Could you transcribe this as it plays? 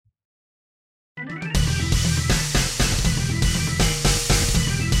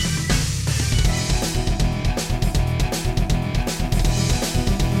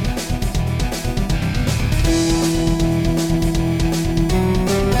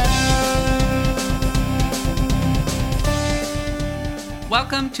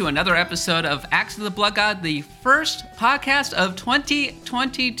welcome to another episode of Axe of the Blood God, the first podcast of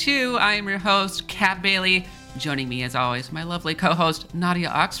 2022. I am your host, Kat Bailey. Joining me, as always, my lovely co-host, Nadia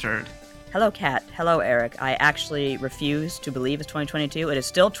Oxford. Hello, Kat. Hello, Eric. I actually refuse to believe it's 2022. It is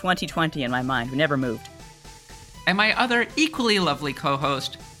still 2020 in my mind. We never moved. And my other equally lovely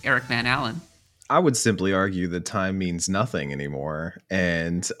co-host, Eric Van Allen. I would simply argue that time means nothing anymore,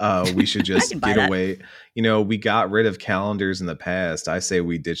 and we should just get away. You know, we got rid of calendars in the past. I say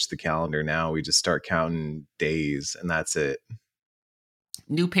we ditch the calendar now. We just start counting days, and that's it.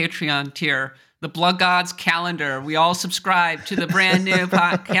 New Patreon tier, the Blood Gods calendar. We all subscribe to the brand new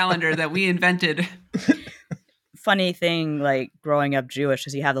calendar that we invented. Funny thing, like growing up Jewish,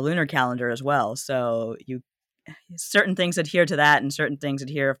 is you have the lunar calendar as well. So certain things adhere to that, and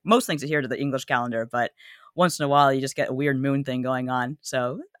most things adhere to the English calendar. But once in a while, you just get a weird moon thing going on.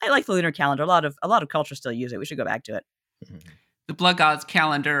 So I like the lunar calendar. A lot of cultures still use it. We should go back to it. The Blood Gods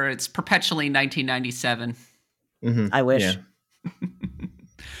calendar. It's perpetually 1997. Mm-hmm. I wish. Yeah.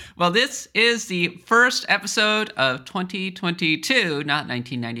 Well, this is the first episode of 2022, not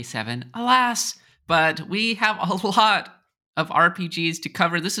 1997, alas. But we have a lot of RPGs to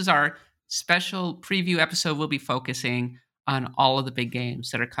cover. This is our special preview episode. We'll be focusing on all of the big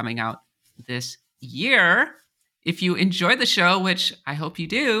games that are coming out this year. If you enjoy the show, which I hope you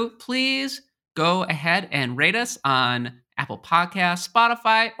do, please go ahead and rate us on Apple Podcasts,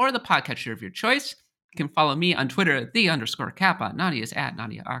 Spotify, or the podcatcher of your choice. You can follow me on Twitter, @the_Kappa. Nadia is at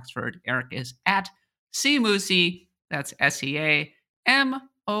Nadia Oxford. Eric is at Seamoosi. That's SEAMOOSI.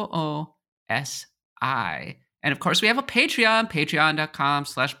 And of course, we have a Patreon,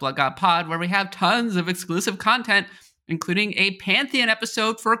 patreon.com/bloodgodpod, where we have tons of exclusive content, including a Pantheon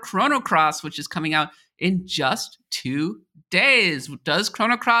episode for Chrono Cross, which is coming out in just 2 days. Does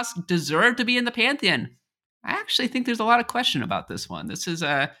Chrono Cross deserve to be in the Pantheon? I actually think there's a lot of question about this one. This is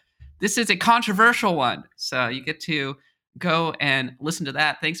a controversial one, so you get to go and listen to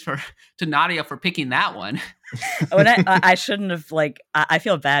that. Thanks to Nadia for picking that one. I shouldn't have, I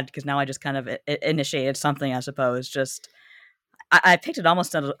feel bad because now I just kind of initiated something, I suppose. Just I picked it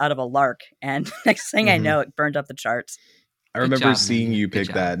almost out of a lark, and next thing I know, it burned up the charts. I remember seeing you pick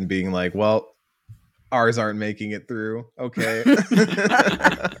that and being like, well, ours aren't making it through. Okay.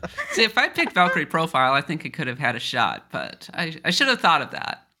 See, if I picked Valkyrie Profile, I think it could have had a shot, but I should have thought of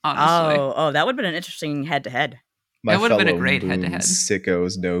that, honestly. Oh, that would have been an interesting head-to-head. My it would have been a fellow great head-to-head.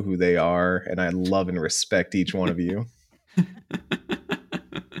 Sickos know who they are, and I love and respect each one of you.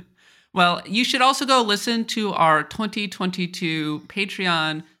 Well, you should also go listen to our 2022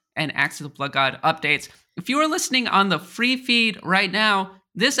 Patreon and Axe of the Blood God updates. If you are listening on the free feed right now,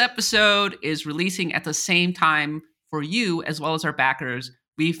 this episode is releasing at the same time for you as well as our backers.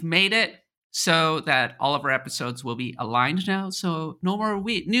 We've made it so that all of our episodes will be aligned now, so no more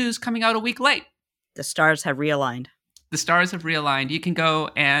news coming out a week late. The stars have realigned. The stars have realigned. You can go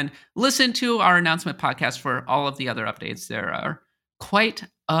and listen to our announcement podcast for all of the other updates. There are quite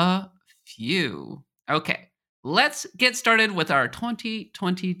a few. Okay, let's get started with our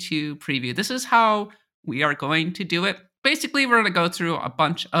 2022 preview. This is how we are going to do it. Basically, we're going to go through a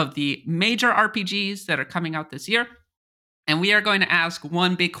bunch of the major RPGs that are coming out this year, and we are going to ask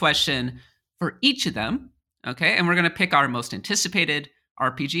one big question for each of them. Okay, and we're going to pick our most anticipated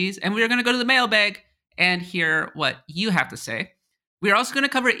RPGs, and we are going to go to the mailbag and hear what you have to say. We are also going to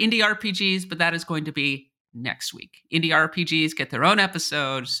cover indie RPGs, but that is going to be next week. Indie RPGs get their own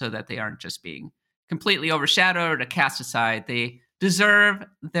episode so that they aren't just being completely overshadowed or cast aside. They deserve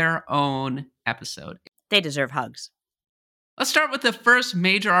their own episode. They deserve hugs. Let's start with the first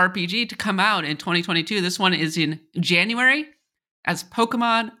major RPG to come out in 2022. This one is in January as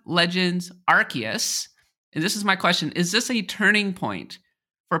Pokemon Legends Arceus. And this is my question. Is this a turning point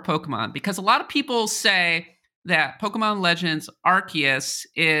for Pokemon? Because a lot of people say that Pokemon Legends Arceus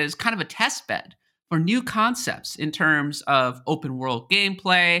is kind of a test bed for new concepts in terms of open world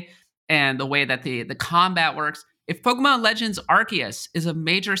gameplay and the way that the combat works. If Pokemon Legends Arceus is a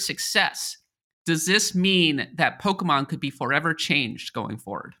major success, does this mean that Pokemon could be forever changed going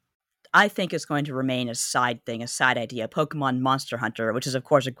forward? I think it's going to remain a side thing, a side idea. Pokemon Monster Hunter, which is, of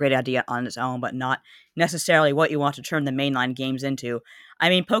course, a great idea on its own, but not necessarily what you want to turn the mainline games into. I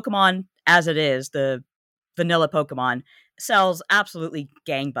mean, Pokemon, as it is, the vanilla Pokemon, sells absolutely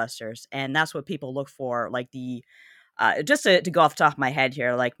gangbusters, and that's what people look for. Like just to go off the top of my head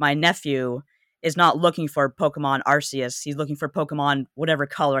here, like my nephew is not looking for Pokemon Arceus. He's looking for Pokemon whatever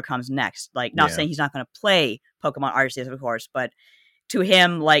color comes next. Like, not saying he's not going to play Pokemon Arceus, of course, but to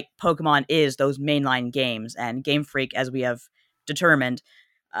him, like, Pokemon is those mainline games, and Game Freak, as we have determined,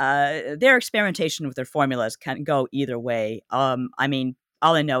 their experimentation with their formulas can go either way. I mean,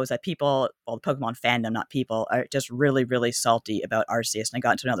 all I know is that people, well, the Pokemon fandom, not people, are just really, really salty about Arceus, and I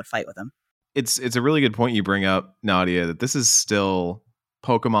got into another fight with him. It's a really good point you bring up, Nadia, that this is still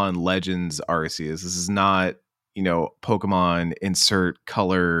Pokemon Legends Arceus. This is not, Pokemon insert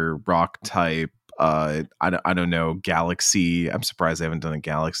color rock type. I don't know, Galaxy. I'm surprised they haven't done a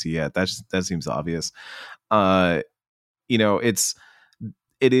Galaxy yet. That seems obvious.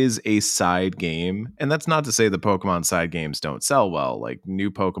 It is a side game, and that's not to say the Pokemon side games don't sell well. Like new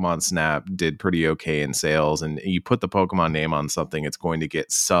Pokemon Snap did pretty okay in sales, and you put the Pokemon name on something, it's going to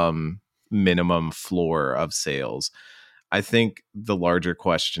get some minimum floor of sales. I think the larger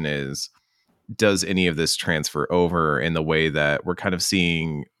question is, does any of this transfer over in the way that we're kind of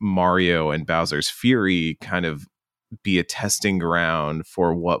seeing Mario and Bowser's Fury kind of be a testing ground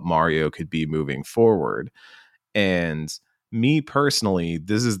for what Mario could be moving forward? And me personally,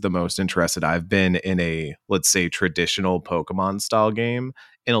 this is the most interested I've been in a, let's say, traditional Pokemon style game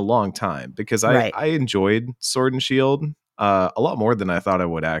in a long time, because I enjoyed Sword and Shield a lot more than I thought I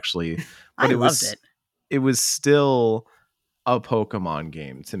would, actually. But I loved it. It was still a Pokemon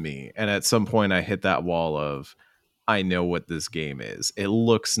game to me. And at some point I hit that wall of, I know what this game is. It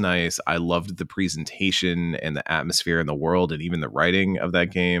looks nice. I loved the presentation and the atmosphere and the world and even the writing of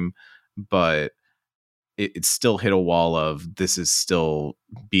that game. But it still hit a wall of, this is still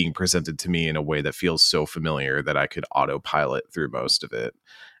being presented to me in a way that feels so familiar that I could autopilot through most of it.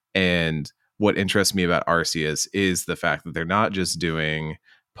 And what interests me about Arceus is the fact that they're not just doing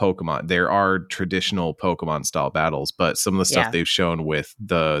Pokemon. There are traditional Pokemon style battles, but some of the stuff they've shown with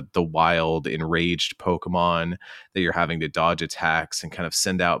the wild enraged Pokemon that you're having to dodge attacks and kind of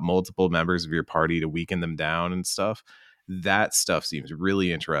send out multiple members of your party to weaken them down and stuff, that stuff seems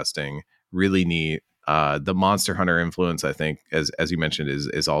really interesting, really neat. The Monster Hunter influence, I think, as you mentioned,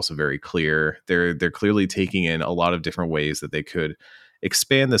 is also very clear. They're clearly taking in a lot of different ways that they could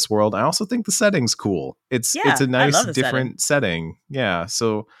expand this world. I also think the setting's cool. It's a nice different setting. Yeah.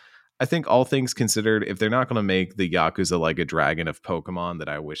 So I think, all things considered, if they're not going to make the Yakuza like a dragon of Pokemon that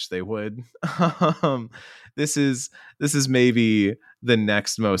I wish they would, this is maybe the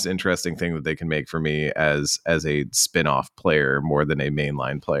next most interesting thing that they can make for me as a spin-off player more than a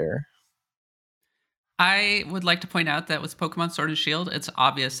mainline player. I would like to point out that with Pokemon Sword and Shield, it's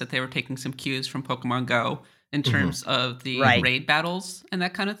obvious that they were taking some cues from Pokemon Go in terms of the raid battles and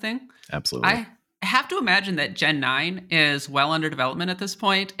that kind of thing. Absolutely. I have to imagine that Gen 9 is well under development at this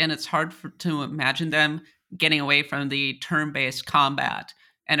point, and it's hard to imagine them getting away from the turn-based combat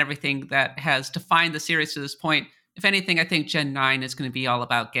and everything that has defined the series to this point. If anything, I think Gen 9 is going to be all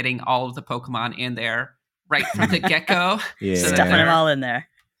about getting all of the Pokemon in there right from the get-go. Stuffing them all in there.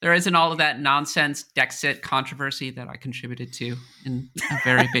 There isn't all of that nonsense Dexit controversy that I contributed to in a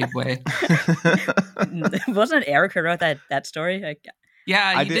very big way. Wasn't it Eric who wrote that story?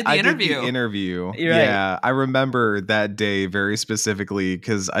 Yeah, did the interview. I did the interview. Right. Yeah, I remember that day very specifically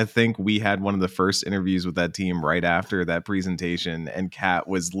because I think we had one of the first interviews with that team right after that presentation, and Kat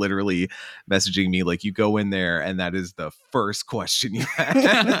was literally messaging me like, you go in there and that is the first question you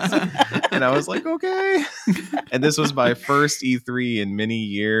ask. And I was like, okay. And this was my first E3 in many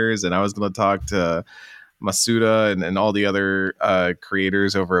years, and I was going to talk to Masuda and all the other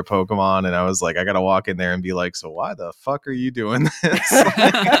creators over at Pokemon, and I was like, I gotta walk in there and be like, so why the fuck are you doing this?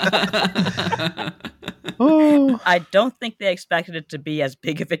 I don't think they expected it to be as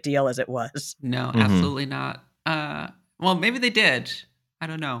big of a deal as it was. No, absolutely not. Well, maybe they did. I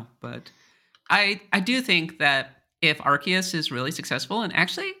don't know, but I do think that if Arceus is really successful, and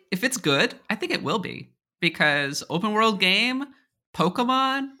actually if it's good, I think it will be, because open world game,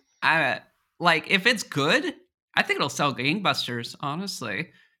 Pokemon, like, if it's good, I think it'll sell gangbusters, honestly.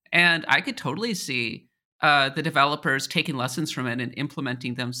 And I could totally see the developers taking lessons from it and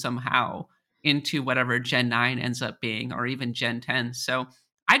implementing them somehow into whatever Gen 9 ends up being, or even Gen 10. So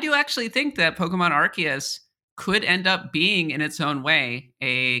I do actually think that Pokemon Arceus could end up being, in its own way,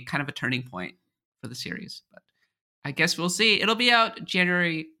 a kind of a turning point for the series. But I guess we'll see. It'll be out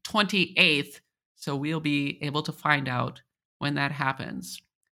January 28th, so we'll be able to find out when that happens.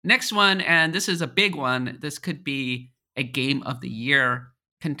 Next one, and this is a big one. This could be a Game of the Year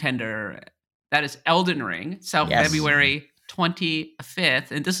contender. That is Elden Ring, February 25th.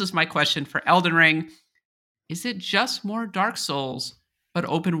 And this is my question for Elden Ring. Is it just more Dark Souls, but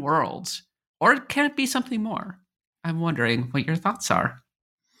open worlds? Or can it be something more? I'm wondering what your thoughts are.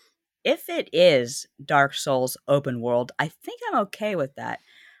 If it is Dark Souls open world, I think I'm okay with that.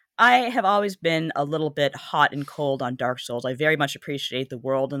 I have always been a little bit hot and cold on Dark Souls. I very much appreciate the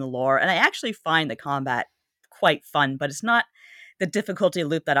world and the lore, and I actually find the combat quite fun, but it's not the difficulty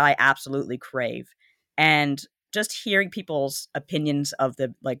loop that I absolutely crave. And just hearing people's opinions of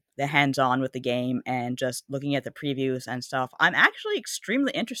the hands-on with the game and just looking at the previews and stuff, I'm actually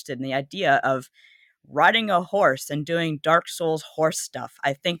extremely interested in the idea of riding a horse and doing Dark Souls horse stuff.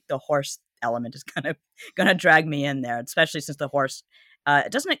 I think the horse element is gonna drag me in there, especially since the horse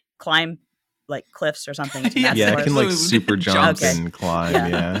doesn't it climb like cliffs or something? Yeah, it can like super jump Okay. and climb.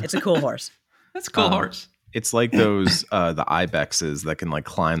 Yeah. It's a cool horse. That's a cool horse. It's like those the ibexes that can like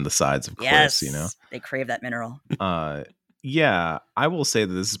climb the sides of cliffs, you know. They crave that mineral. Yeah, I will say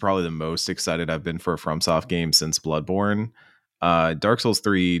that this is probably the most excited I've been for a FromSoft game since Bloodborne. Dark Souls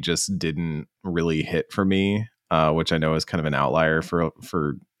 3 just didn't really hit for me, which I know is kind of an outlier for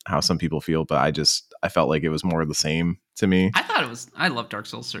how some people feel, but I felt like it was more of the same to me. I love Dark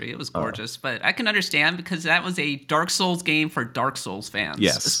Souls 3. It was gorgeous, but I can understand because that was a Dark Souls game for Dark Souls fans,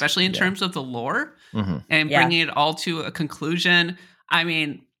 yes, especially in terms of the lore and bringing it all to a conclusion. I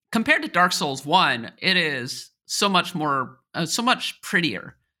mean, compared to Dark Souls 1, it is so much more, so much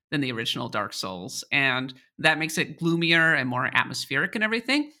prettier than the original Dark Souls, and that makes it gloomier and more atmospheric and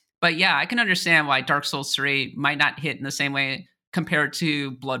everything. But yeah, I can understand why Dark Souls 3 might not hit in the same way compared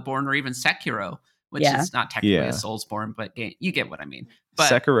to Bloodborne or even Sekiro, which is not technically a Soulsborne, but you get what I mean. But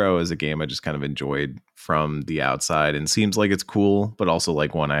Sekiro is a game I just kind of enjoyed from the outside and seems like it's cool, but also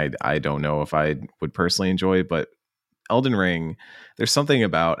like one I don't know if I would personally enjoy. But Elden Ring, there's something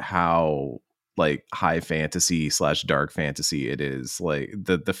about how like high fantasy / dark fantasy it is. Like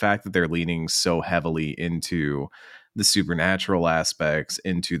the fact that they're leaning so heavily into the supernatural aspects,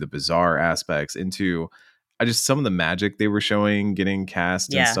 into the bizarre aspects, into some of the magic they were showing getting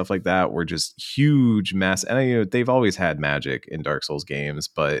cast and stuff like that were just huge mess. And they've always had magic in Dark Souls games,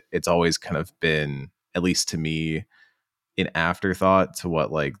 but it's always kind of been, at least to me, an afterthought to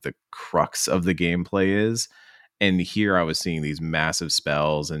what like the crux of the gameplay is. And here I was seeing these massive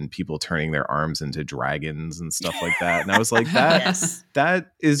spells and people turning their arms into dragons and stuff like that. And I was like,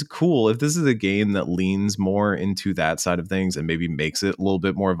 that is cool. If this is a game that leans more into that side of things and maybe makes it a little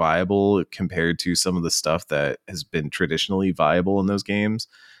bit more viable compared to some of the stuff that has been traditionally viable in those games,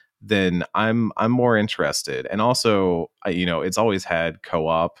 then I'm more interested. And also, it's always had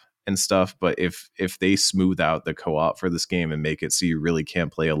co-op and stuff, but if they smooth out the co-op for this game and make it so you really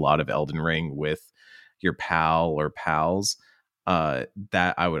can play a lot of Elden Ring with your pal or pals,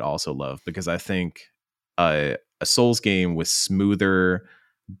 that I would also love, because I think a Souls game with smoother,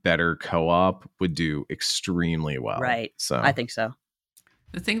 better co-op would do extremely well. Right. So I think so.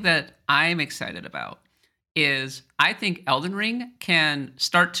 The thing that I'm excited about is I think Elden Ring can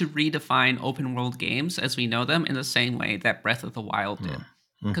start to redefine open world games as we know them in the same way that Breath of the Wild did.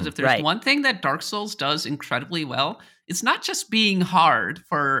 Because if there's one thing that Dark Souls does incredibly well, it's not just being hard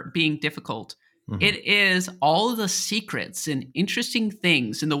for being difficult. It is all of the secrets and interesting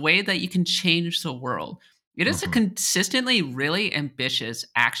things in the way that you can change the world. It is a consistently really ambitious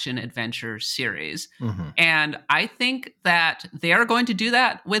action adventure series. And I think that they are going to do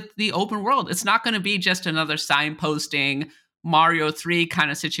that with the open world. It's not going to be just another signposting Mario 3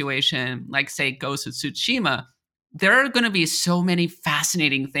 kind of situation, like say Ghost of Tsushima. There are going to be so many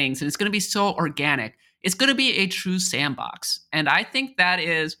fascinating things, and it's going to be so organic. It's going to be a true sandbox. And I think that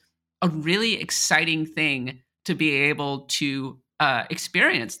is a really exciting thing to be able to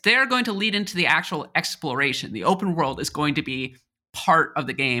experience. They're going to lead into the actual exploration. The open world is going to be part of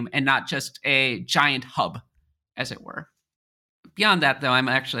the game and not just a giant hub, as it were. Beyond that, though, I'm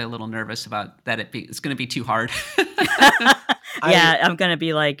actually a little nervous about that it's going to be too hard. I'm going to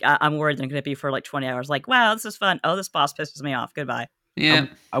be like, I'm worried I'm going to be for like 20 hours. Like, wow, this is fun. Oh, this boss pisses me off. Goodbye. Yeah.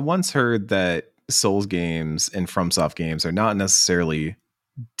 I once heard that Souls games and FromSoft games are not necessarily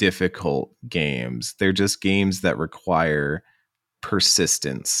difficult games. They're just games that require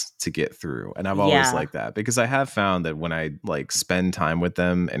persistence to get through. And I've always liked that, because I have found that when I like spend time with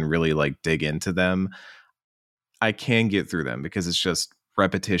them and really like dig into them, I can get through them, because it's just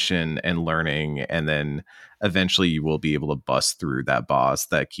repetition and learning, and then eventually you will be able to bust through that boss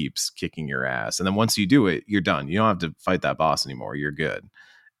that keeps kicking your ass. And then once you do it, you're done. You don't have to fight that boss anymore. You're good.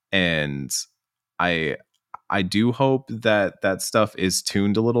 And I do hope that stuff is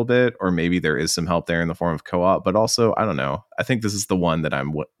tuned a little bit, or maybe there is some help there in the form of co-op. But also, I don't know. I think this is the one that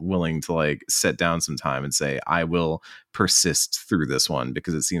I'm willing to like set down some time and say, I will persist through this one,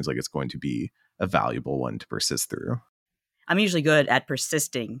 because it seems like it's going to be a valuable one to persist through. I'm usually good at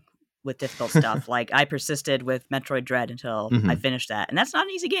persisting with difficult stuff. Like I persisted with Metroid Dread until I finished that. And that's not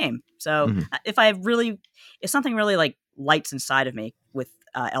an easy game. So if something really like lights inside of me with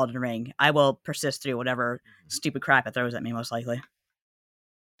Elden Ring, I will persist through whatever stupid crap it throws at me, most likely.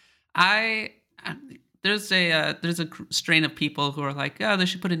 There's a strain of people who are like, oh, they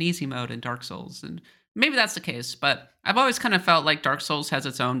should put an easy mode in Dark Souls, and maybe that's the case, but I've always kind of felt like Dark Souls has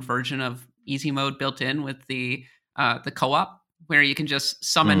its own version of easy mode built in with the co-op, where you can just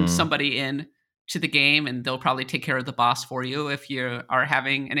summon somebody in to the game and they'll probably take care of the boss for you if you are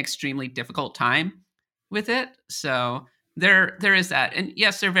having an extremely difficult time with it. So there is that. And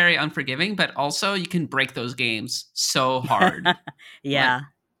yes, they're very unforgiving, but also you can break those games so hard. Yeah. Like,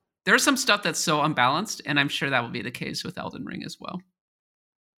 there's some stuff that's so unbalanced, and I'm sure that will be the case with Elden Ring as well.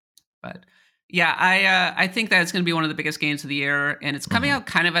 But yeah, I think that it's going to be one of the biggest games of the year, and it's coming out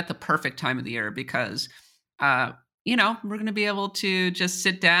kind of at the perfect time of the year because, we're going to be able to just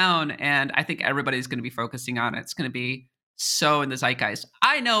sit down, and I think everybody's going to be focusing on it. It's going to be so in the zeitgeist.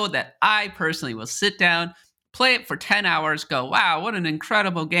 I know that I personally will sit down, play it for 10 hours, go, wow, what an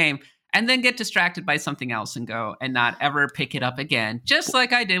incredible game, and then get distracted by something else and go and not ever pick it up again, just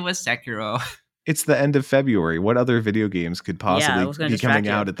like I did with Sekiro. It's the end of February. What other video games could possibly be coming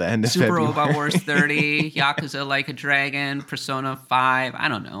out at the end of February? Super Robot Wars 30, Yakuza Like a Dragon, Persona 5, I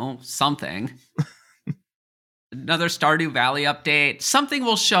don't know, something. Another Stardew Valley update. Something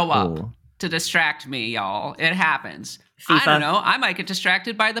will show up to distract me, y'all. It happens. FIFA. I don't know. I might get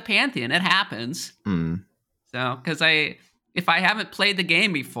distracted by the Pantheon. It happens. So, because if I haven't played the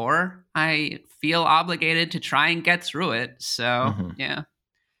game before, I feel obligated to try and get through it. So, yeah,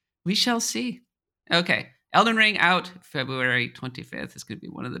 we shall see. Okay, Elden Ring out February 25th. It's going to be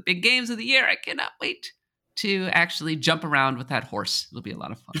one of the big games of the year. I cannot wait to actually jump around with that horse. It'll be a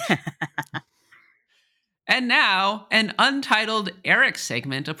lot of fun. And now, an untitled Eric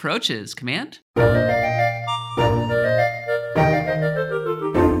segment approaches. Command?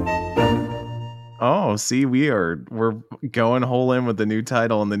 Oh, see, we're going whole in with the new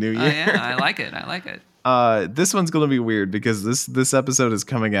title in the new year. Oh, yeah, I like it. This one's going to be weird because this episode is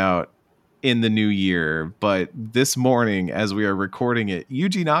coming out in the new year, but this morning as we are recording it,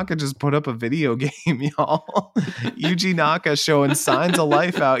 Yuji Naka just put up a video game, y'all. Yuji Naka showing signs of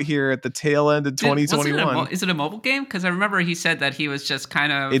life out here at the tail end of 2021. Is it a mobile game? Because I remember he said that he was just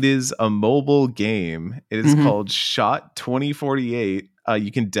kind of... It is a mobile game. It is called Shot 2048.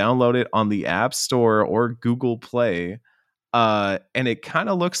 You can download it on the App Store or Google Play. And it kind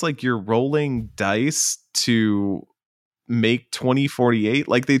of looks like you're rolling dice to make 2048.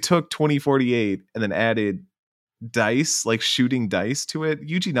 Like they took 2048 and then added dice, like shooting dice to it.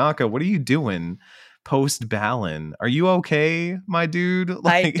 Yuji Naka, what are you doing post Balan? Are you okay, my dude?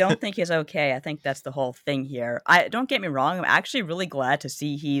 Like, I don't think he's okay. I think that's the whole thing here. Don't get me wrong, I'm actually really glad to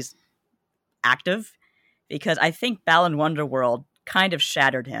see he's active because I think Balan Wonderworld kind of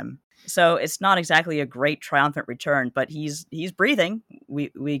shattered him. So it's not exactly a great triumphant return, but he's breathing.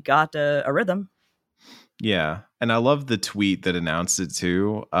 We got a rhythm. Yeah, and I love the tweet that announced it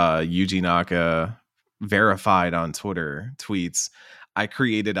too. Yuji Naka, verified on Twitter, tweets, I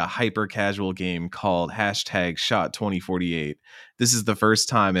created a hyper casual game called #Shot 2048. This is the first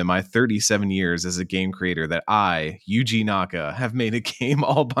time in my 37 years as a game creator that I, Yuji Naka, have made a game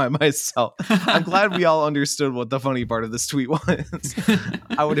all by myself. I'm glad we all understood what the funny part of this tweet was.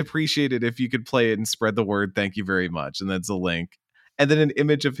 I would appreciate it if you could play it and spread the word. Thank you very much. And that's a link. And then an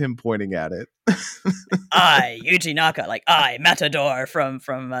image of him pointing at it. I, Yuji Naka, like I, Matador from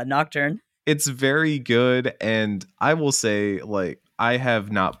Nocturne. It's very good. And I will say, like, I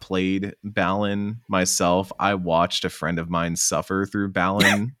have not played Balan myself. I watched a friend of mine suffer through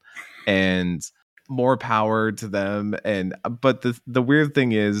Balan and more power to them. But the weird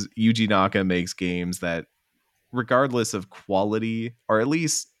thing is Yuji Naka makes games that, regardless of quality, or at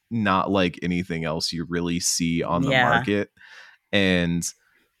least not like anything else you really see on the market. And,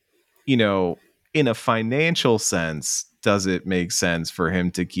 you know, in a financial sense, does it make sense for him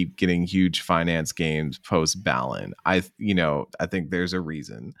to keep getting huge finance games post Balan? I think there's a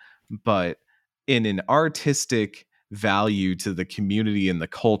reason. But in an artistic value to the community and the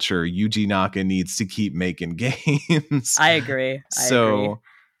culture, Yuji Naka needs to keep making games. I agree.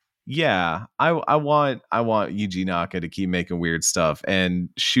 Yeah, I want Yuji Naka to keep making weird stuff, and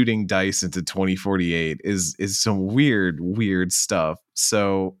shooting dice into 2048 is some weird stuff.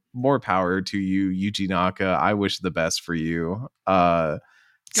 So more power to you, Yuji Naka. I wish the best for you. Go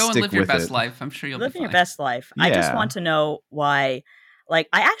and live your best life. I'm sure you'll live be fine. Your best life. Yeah. I just want to know why. Like,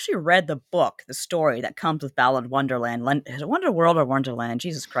 I actually read the book, the story that comes with Balan Wonderland. Is it Wonder World or Wonderland?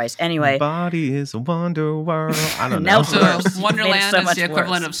 Jesus Christ. Anyway. My body is a wonder world. I don't know. So Wonderland is the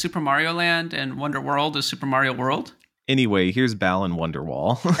equivalent of Super Mario Land, and Wonder World is Super Mario World? Anyway, here's Balan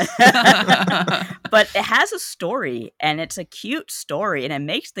Wonderwall. But it has a story, and it's a cute story, and it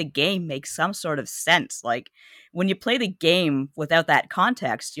makes the game make some sort of sense. Like, when you play the game without that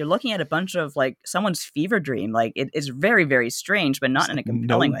context, you're looking at a bunch of, like, someone's fever dream. Like, it is very, very strange, but not in a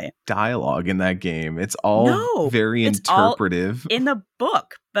compelling way. Dialogue in that game. It's all very interpretive. All in the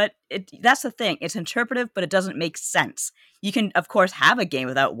book, but that's the thing. It's interpretive, but it doesn't make sense. You can, of course, have a game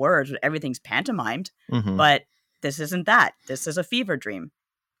without words, where everything's pantomimed, but this isn't that. This is a fever dream.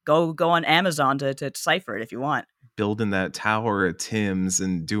 Go on Amazon to decipher it if you want. Building that tower at Tim's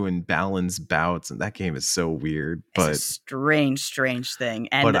and doing Balan's bouts, and that game is so weird. But it's a strange thing.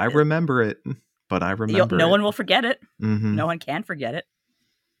 And but I remember it. No one will forget it. No one can forget it.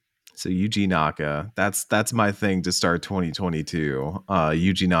 So Yuji Naka, that's my thing to start 2022.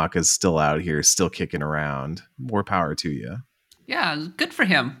 Yuji Naka's still out here, still kicking around. More power to you. Yeah, good for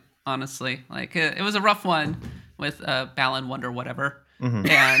him. Honestly, like it was a rough one with Balan Wonder whatever, and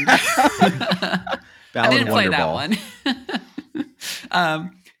I didn't play that one.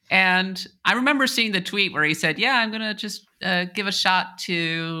 And I remember seeing the tweet where he said, "Yeah, I'm gonna just give a shot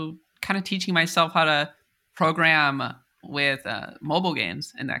to kind of teaching myself how to program with mobile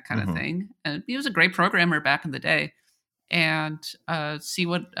games and that kind of thing." And he was a great programmer back in the day, and see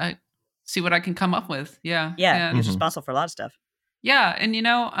what I can come up with. Yeah, he was responsible for a lot of stuff. Yeah, and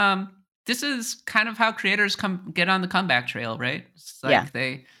this is kind of how creators get on the comeback trail, right? It's like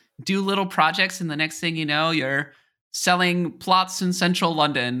they do little projects, and the next thing you know, you're selling plots in central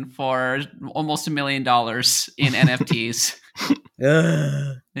London for almost $1 million in NFTs.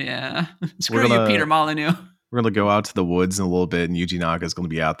 Yeah. Screw you, Peter Molyneux. We're going to go out to the woods in a little bit, and Yuji Naka's going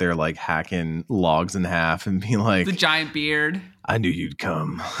to be out there like hacking logs in half and be like, the giant beard. I knew you'd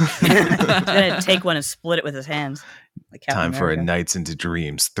come. He's going to take one and split it with his hands. Like Time for a Nights into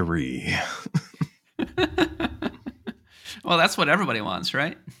Dreams 3. Well, that's what everybody wants,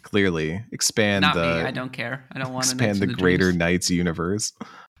 right? Clearly. Expand Not me. I don't care. I don't want to expand the greater Nights universe.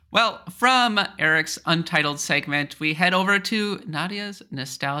 Well, from Eric's Untitled segment, we head over to Nadia's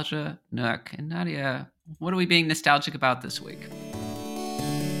Nostalgia Nook. And Nadia, what are we being nostalgic about this week?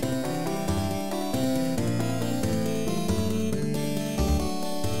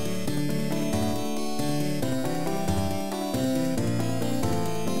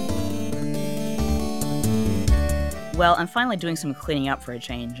 Well, I'm finally doing some cleaning up for a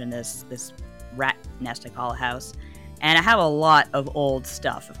change in this rat nest I call a house. And I have a lot of old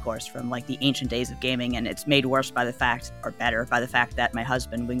stuff, of course, from like the ancient days of gaming, and it's made worse by the fact, or better, by the fact that my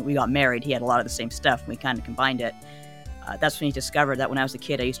husband, when we got married, he had a lot of the same stuff, and we kind of combined it. That's when he discovered that when I was a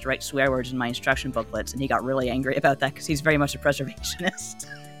kid, I used to write swear words in my instruction booklets, and he got really angry about that because he's very much a preservationist.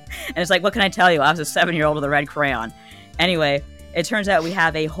 And it's like, what can I tell you? I was a 7-year-old with a red crayon. Anyway, it turns out we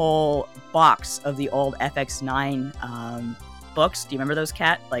have a whole box of the old FX9 books. Do you remember those,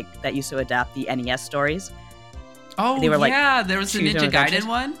 Kat? Like, that used to adapt the NES stories? Oh, they were there was the Ninja Gaiden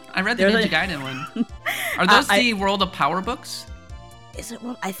one. I read the Ninja Gaiden one. Are those the World of Power books? Is it?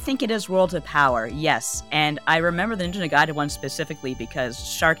 I think it is World of Power, yes. And I remember the Ninja Gaiden one specifically because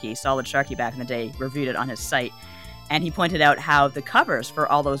Sharky, Solid Sharky back in the day, reviewed it on his site. And he pointed out how the covers for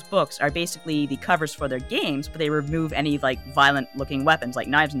all those books are basically the covers for their games, but they remove any like violent-looking weapons like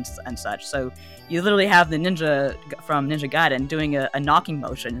knives and such. So you literally have the ninja from Ninja Gaiden doing a knocking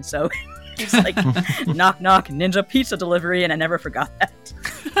motion. So he's like, knock, knock, ninja pizza delivery, and I never forgot that.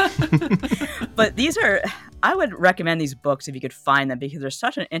 But I would recommend these books if you could find them because they're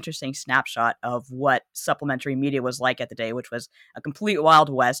such an interesting snapshot of what supplementary media was like at the day, which was a complete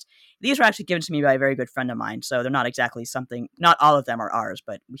Wild West. These were actually given to me by a very good friend of mine, so they're not exactly not all of them are ours,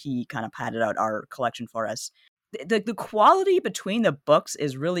 but he kind of padded out our collection for us. The quality between the books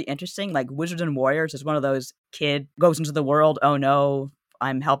is really interesting. Like Wizards and Warriors is one of those kid goes into the world, oh no,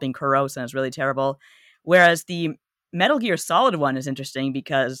 I'm helping Kuros and it's really terrible. Whereas the Metal Gear Solid one is interesting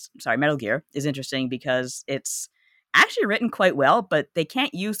Metal Gear is interesting because it's actually written quite well, but they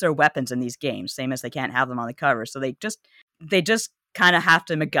can't use their weapons in these games, same as they can't have them on the cover. So they just kind of have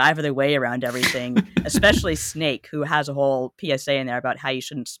to MacGyver their way around everything, especially Snake, who has a whole PSA in there about how you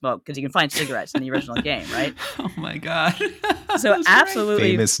shouldn't smoke because you can find cigarettes in the original game, right? Oh my God. So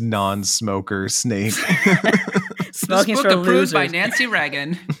absolutely. Famous non-smoker Snake. Smoking's this book for approved losers. by Nancy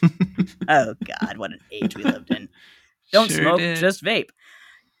Reagan. Oh God, what an age we lived in. Don't smoke, just vape.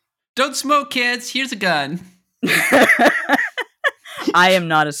 Don't smoke, kids. Here's a gun. I am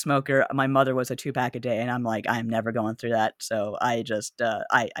not a smoker. My mother was a 2-pack a day, and I'm like, I'm never going through that. So I just,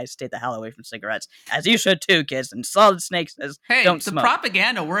 I stayed the hell away from cigarettes, as you should too, kids. And Solid Snake says, don't smoke. The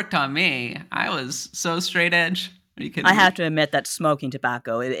propaganda worked on me. I was so straight edge. Are you kidding me? I have to admit that smoking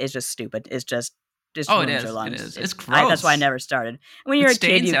tobacco is just stupid. It's just just Oh, it ruins is. your lungs. It is. It's gross. That's why I never started. When you're it a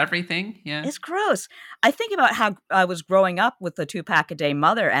kid, stains everything. Yeah, it's gross. I think about how I was growing up with the 2-pack-a-day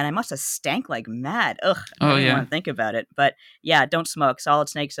mother, and I must have stank like mad. Ugh, I don't even want to think about it. But yeah, don't smoke. Solid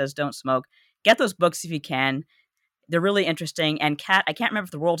Snake says don't smoke. Get those books if you can. They're really interesting. And Cat, I can't remember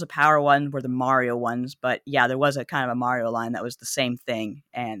if the Worlds of Power one were the Mario ones, but yeah, there was a kind of a Mario line that was the same thing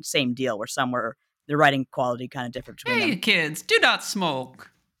and same deal, where some were the writing quality kind of different between them. Hey, kids, do not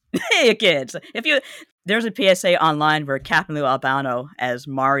smoke. Hey, kids, there's a PSA online where Captain Lou Albano as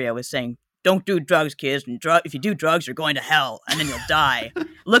Mario is saying, "Don't do drugs, kids. And if you do drugs, you're going to hell, and then you'll die."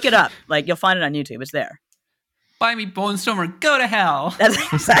 Look it up. Like, you'll find it on YouTube. It's there. Buy me Bone Stormer. Go to hell. That's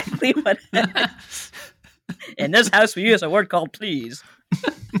exactly what it is. In this house, we use a word called please.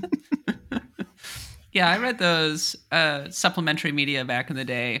 Yeah, I read those supplementary media back in the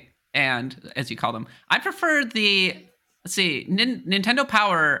day, and as you call them, I prefer the. Let's see, Nintendo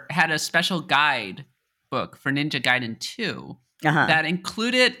Power had a special guide book for Ninja Gaiden 2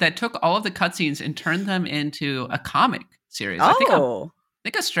 that took all of the cutscenes and turned them into a comic series. I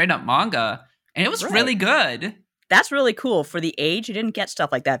think a straight up manga, and it was really good. That's really cool. For the age, you didn't get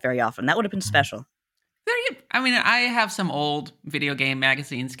stuff like that very often. That would have been special. I mean, I have some old video game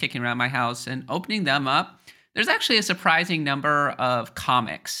magazines kicking around my house, and opening them up, there's actually a surprising number of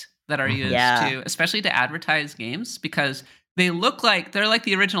comics that are used to, especially to advertise games, because they're like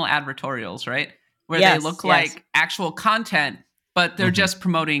the original advertorials, right? Where they look like actual content, but they're just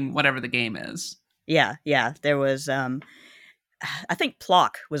promoting whatever the game is. Yeah. There was, I think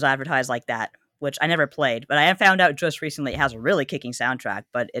Plock was advertised like that, which I never played, but I have found out just recently it has a really kicking soundtrack,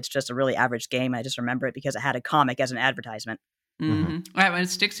 but it's just a really average game. I just remember it because it had a comic as an advertisement. Well, it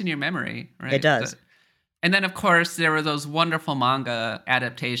sticks in your memory, right? It does. And then, of course, there were those wonderful manga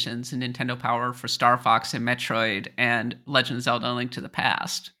adaptations in Nintendo Power for Star Fox and Metroid and Legend of Zelda: Link to the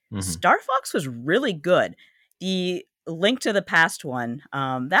Past. Star Fox was really good. The Link to the Past one,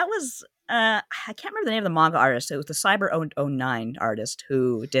 that was, I can't remember the name of the manga artist. It was the Cyber 09 artist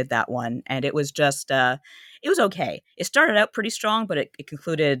who did that one. And it was just, it was okay. It started out pretty strong, but it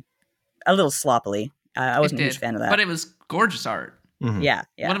concluded a little sloppily. I wasn't a huge fan of that. But it was gorgeous art. Yeah.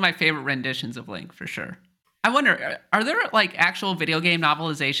 One of my favorite renditions of Link, for sure. I wonder, are there like actual video game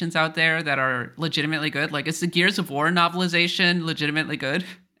novelizations out there that are legitimately good? Like, is the Gears of War novelization legitimately good?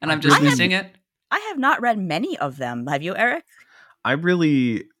 And I'm just missing it? I have not read many of them. Have you, Eric? I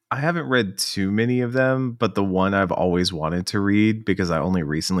haven't read too many of them, but the one I've always wanted to read, because I only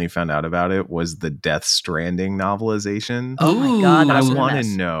recently found out about it, was the Death Stranding novelization. Oh my God. I want to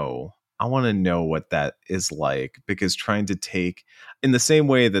know. I want to know what that is like, because trying to take, in the same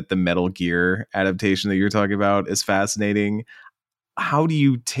way that the Metal Gear adaptation that you're talking about is fascinating, how do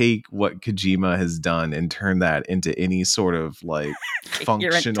you take what Kojima has done and turn that into any sort of like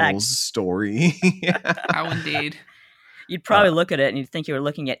functional story? How indeed. You'd probably look at it and you'd think you were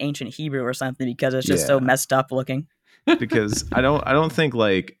looking at ancient Hebrew or something, because it's just so messed up looking. Because I don't think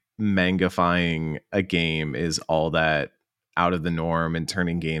like mangafying a game is all that out of the norm, and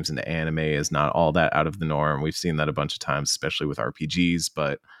turning games into anime is not all that out of the norm. We've seen that a bunch of times, especially with RPGs,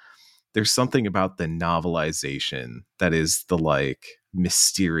 but there's something about the novelization that is the like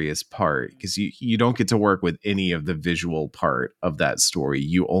mysterious part, because you don't get to work with any of the visual part of that story.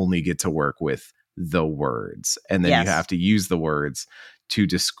 You only get to work with the words, and then you have to use the words to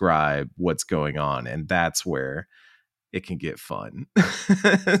describe what's going on, and that's where it can get fun.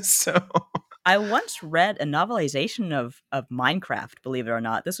 So I once read a novelization of Minecraft, believe it or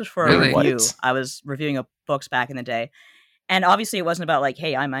not. This was for Really? a review. I was reviewing books back in the day. And obviously it wasn't about like,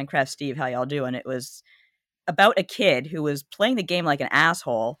 hey, I'm Minecraft Steve, how y'all doing? It was about a kid who was playing the game like an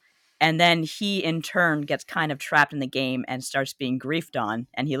asshole, and then he in turn gets kind of trapped in the game and starts being griefed on,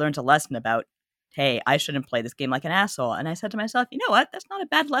 and he learns a lesson about, hey, I shouldn't play this game like an asshole. And I said to myself, you know what? That's not a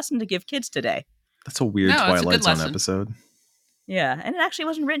bad lesson to give kids today. That's a weird Twilight Zone episode. Yeah, and it actually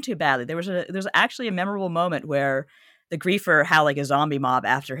wasn't written too badly. There was actually a memorable moment where the griefer had like a zombie mob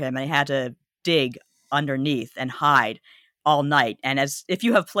after him, and he had to dig underneath and hide all night. And as if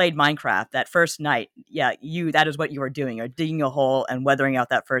you have played Minecraft, that first night, that is what you were doing. You're digging a hole and weathering out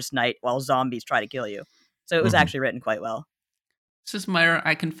that first night while zombies try to kill you. So it was actually written quite well. Mrs. Meyer,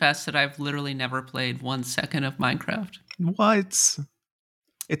 I confess that I've literally never played 1 second of Minecraft. What?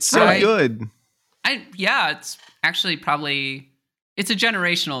 It's so good. It's actually probably, it's a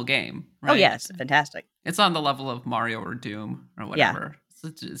generational game, right? Oh, yes, fantastic. It's on the level of Mario or Doom or whatever. Yeah.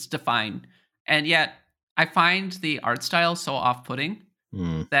 It's defined. And yet, I find the art style so off-putting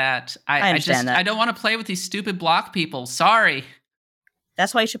that I don't want to play with these stupid block people. Sorry.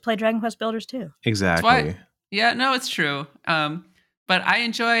 That's why you should play Dragon Quest Builders too. Exactly. Yeah, no, it's true. But I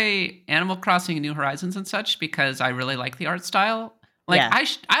enjoy Animal Crossing and New Horizons and such because I really like the art style. Like Yeah.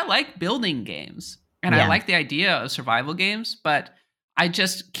 I like building games and I Yeah. like the idea of survival games, but I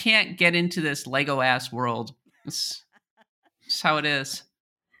just can't get into this Lego ass world. It's how it is.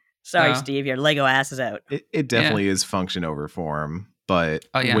 Sorry, Steve, your Lego ass is out. It definitely is function over form, but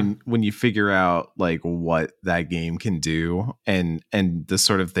when you figure out like what that game can do and the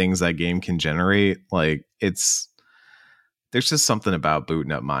sort of things that game can generate, like there's just something about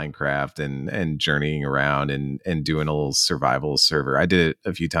booting up Minecraft and journeying around and doing a little survival server. I did it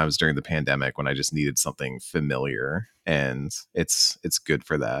a few times during the pandemic when I just needed something familiar, and it's good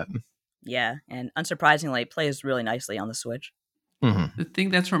for that. Yeah, and unsurprisingly, it plays really nicely on the Switch. Mm-hmm. The thing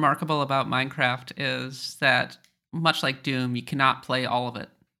that's remarkable about Minecraft is that, much like Doom, you cannot play all of it.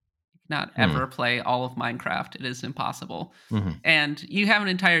 You cannot ever play all of Minecraft. It is impossible. Mm-hmm. And you have an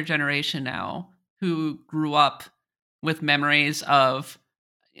entire generation now who grew up with memories of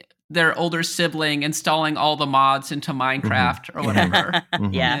their older sibling installing all the mods into Minecraft or whatever.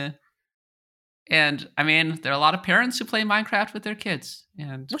 Yeah. And I mean, there are a lot of parents who play Minecraft with their kids.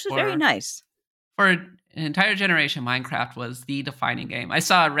 Which is very nice. For an entire generation, Minecraft was the defining game. I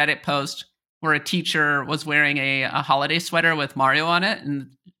saw a Reddit post where a teacher was wearing a holiday sweater with Mario on it,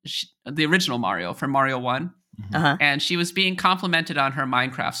 and the original Mario from Mario 1. And she was being complimented on her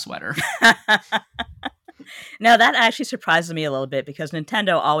Minecraft sweater. Now, that actually surprises me a little bit because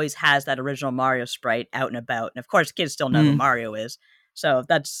Nintendo always has that original Mario sprite out and about. And of course, kids still know who Mario is. So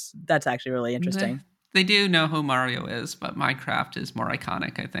that's actually really interesting. They do know who Mario is, but Minecraft is more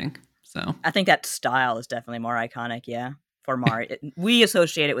iconic, I think. So I think that style is definitely more iconic, yeah, for Mario. We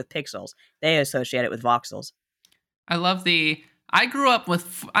associate it with pixels. They associate it with voxels. I love I'm glad I grew up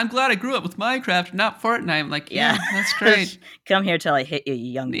with Minecraft, not Fortnite. I'm like, yeah, that's great. Come here till I hit you,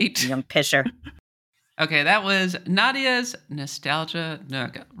 young pisher. Okay, that was Nadia's Nostalgia. No,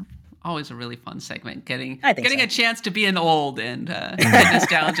 always a really fun segment. Getting a chance to be an old and get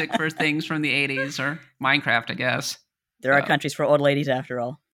nostalgic for things from the 80s or Minecraft, I guess. There are countries for old ladies after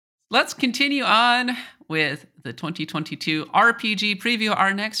all. Let's continue on with the 2022 RPG preview.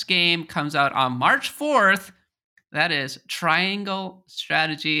 Our next game comes out on March 4th. That is Triangle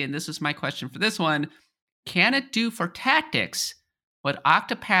Strategy. And this is my question for this one. Can it do for tactics what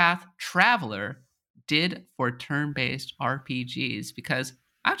Octopath Traveler did for turn-based RPGs? Because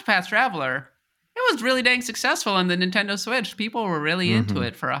Octopath Traveler, it was really dang successful on the Nintendo Switch. People were really into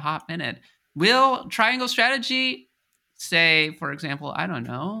it for a hot minute. Will Triangle Strategy, say, for example, I don't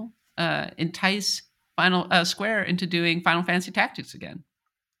know, entice Square into doing Final Fantasy Tactics again?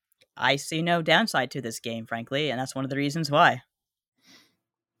 I see no downside to this game, frankly, and that's one of the reasons why.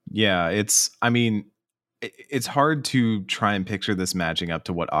 Yeah, it's hard to try and picture this matching up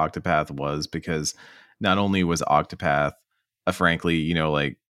to what Octopath was, because not only was Octopath a frankly,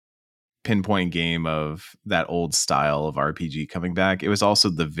 like pinpoint game of that old style of RPG coming back, it was also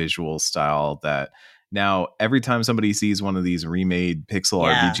the visual style that now every time somebody sees one of these remade pixel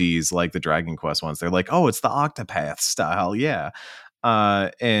RPGs like the Dragon Quest ones, they're like, oh, it's the Octopath style. Yeah.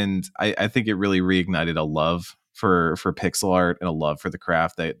 And I think it really reignited a love for pixel art and a love for the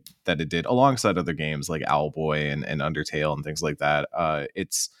craft that it did alongside other games like Owlboy and Undertale and things like that.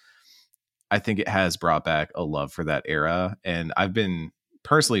 I think it has brought back a love for that era. And I've been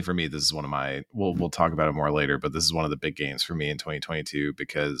personally, for me, this is one of my, we'll talk about it more later, but this is one of the big games for me in 2022,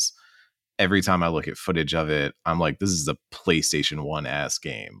 because every time I look at footage of it, I'm like, this is a PlayStation 1 ass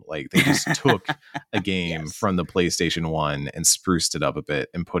game. Like, they just took a game from the PlayStation 1 and spruced it up a bit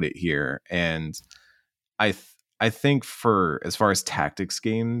and put it here. And I think for as far as tactics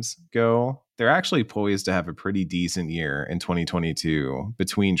games go, they're actually poised to have a pretty decent year in 2022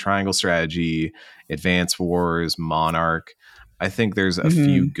 between Triangle Strategy, Advance Wars, Monarch. I think there's a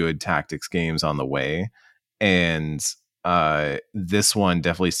few good tactics games on the way. And this one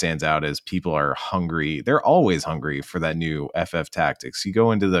definitely stands out as people are hungry. They're always hungry for that new FF Tactics. You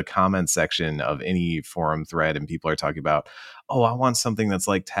go into the comment section of any forum thread and people are talking about, oh, I want something that's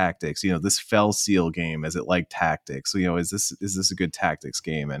like tactics. This Fell Seal game, is it like tactics? Is this a good tactics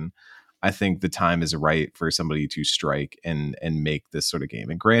game? And I think the time is right for somebody to strike and make this sort of game.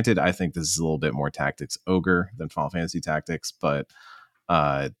 And granted, I think this is a little bit more tactics ogre than Final Fantasy Tactics, but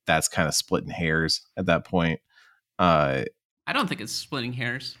that's kind of splitting hairs at that point. I don't think it's splitting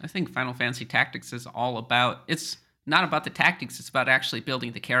hairs. I think Final Fantasy Tactics is all about, it's not about the tactics, it's about actually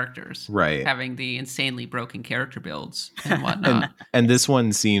building the characters. Right. Having the insanely broken character builds and whatnot. and this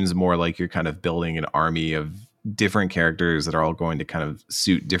one seems more like you're kind of building an army of different characters that are all going to kind of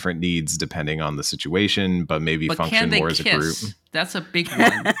suit different needs depending on the situation, but maybe function more as a group. That's a big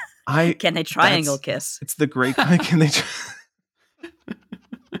one. Can they triangle kiss? It's the great can they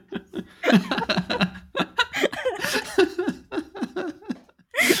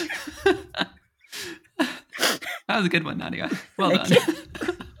That was a good one, Nadia. Well Thank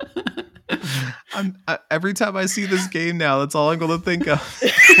done. Every time I see this game now, that's all I'm going to think of.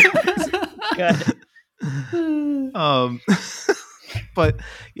 Good. But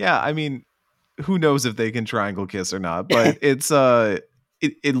yeah, I mean, who knows if they can triangle kiss or not? But it's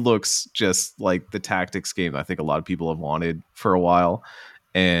it looks just like the tactics game I think a lot of people have wanted for a while,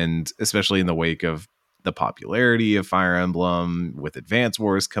 and especially in the wake of the popularity of Fire Emblem with Advance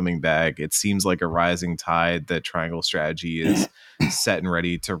Wars coming back, it seems like a rising tide that Triangle Strategy is set and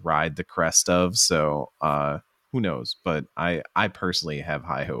ready to ride the crest of. So who knows? But I personally have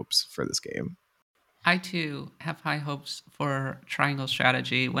high hopes for this game. I too have high hopes for Triangle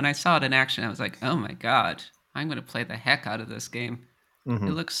Strategy. When I saw it in action, I was like, oh my god, I'm going to play the heck out of this game. Mm-hmm.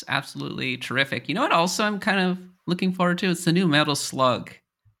 It looks absolutely terrific. You know what also I'm kind of looking forward to? It's the new Metal Slug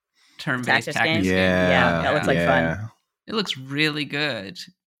turn-based tactics game. Yeah, that looks like fun. It looks really good.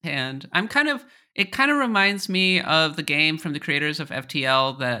 And it kind of reminds me of the game from the creators of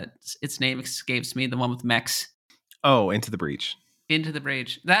FTL that its name escapes me, the one with mechs. Oh, Into the Breach. Into the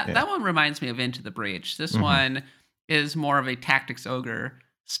Breach. That one reminds me of Into the Breach. This one is more of a Tactics Ogre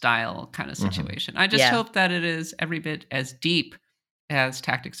style kind of situation. I just hope that it is every bit as deep as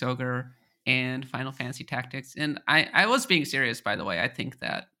Tactics Ogre and Final Fantasy Tactics. And I was being serious, by the way. I think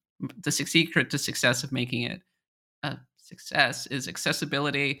that the secret to success of making it a success is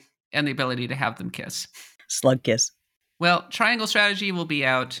accessibility and the ability to have them kiss. Slug kiss. Well, Triangle Strategy will be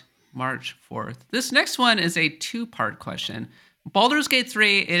out March 4th. This next one is a two-part question. Baldur's Gate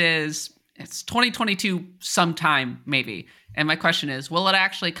 3, it's 2022 sometime, maybe. And my question is, will it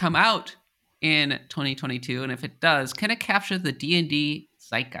actually come out in 2022? And if it does, can it capture the D&D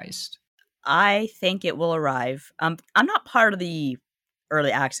zeitgeist? I think it will arrive. I'm not part of the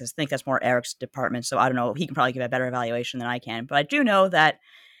early access. I think that's more Eric's department, so I don't know. He can probably give a better evaluation than I can. But I do know that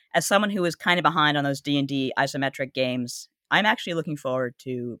as someone who is kind of behind on those D&D isometric games, I'm actually looking forward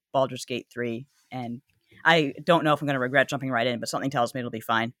to Baldur's Gate 3, and I don't know if I'm going to regret jumping right in, but something tells me it'll be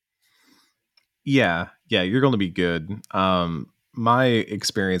fine. Yeah, you're going to be good. My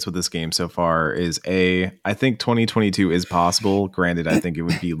experience with this game so far is I think 2022 is possible. Granted, I think it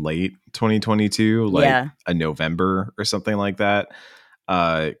would be late 2022, like a November or something like that.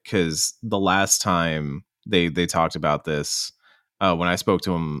 Because the last time they talked about this, when I spoke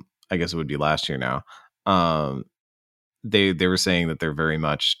to them, I guess it would be last year now. They were saying that they're very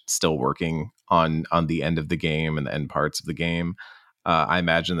much still working on the end of the game and the end parts of the game. I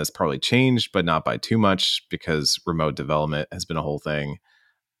imagine that's probably changed, but not by too much because remote development has been a whole thing.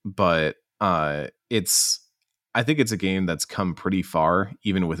 But I think it's a game that's come pretty far,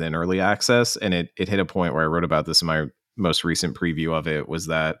 even within early access. And it hit a point where I wrote about this in my most recent preview of it, was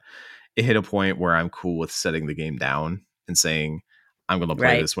that it hit a point where I'm cool with setting the game down and saying, I'm going to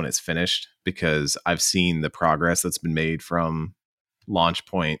play this when it's finished, because I've seen the progress that's been made from launch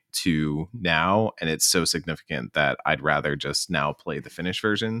point to now, and it's so significant that I'd rather just now play the finished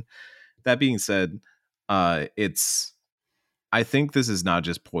version. That being said, I think this is not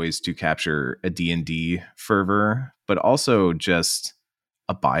just poised to capture a D&D fervor, but also just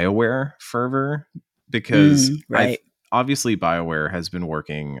a BioWare fervor, because obviously BioWare has been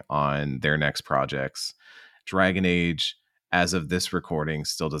working on their next projects. Dragon Age, as of this recording,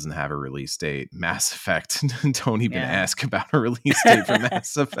 still doesn't have a release date. Mass Effect, don't even ask about a release date for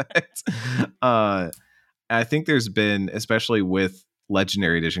Mass Effect. I think there's been, especially with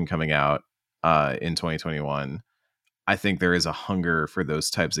Legendary Edition coming out in 2021, I think there is a hunger for those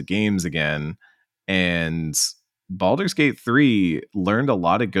types of games again. And Baldur's Gate 3 learned a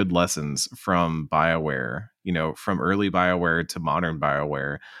lot of good lessons from BioWare, from early BioWare to modern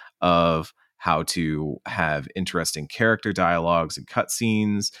BioWare, of how to have interesting character dialogues and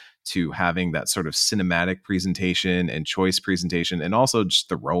cutscenes, to having that sort of cinematic presentation and choice presentation, and also just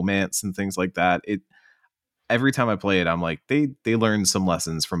the romance and things like that. Every time I play it, I'm like, they learned some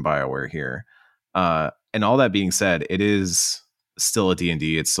lessons from BioWare here. And all that being said, it is still a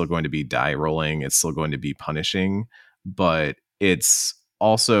D&D. It's still going to be die rolling. It's still going to be punishing, but it's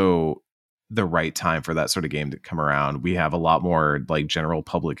also the right time for that sort of game to come around. We have a lot more like general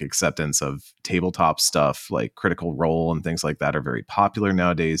public acceptance of tabletop stuff, like Critical Role and things like that are very popular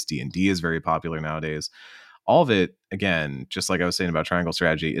nowadays. D&D is very popular nowadays. All of it, again, just like I was saying about Triangle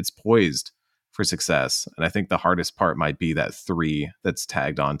Strategy, it's poised for success. And I think the hardest part might be that 3 that's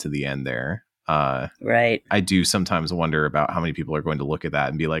tagged on to the end there. I do sometimes wonder about how many people are going to look at that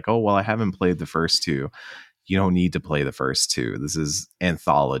and be like, oh, well, I haven't played the first 2. You don't need to play the first 2. This is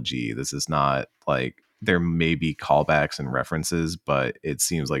anthology. This is not like there may be callbacks and references, but it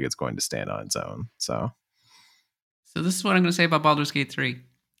seems like it's going to stand on its own. So this is what I'm going to say about Baldur's Gate 3.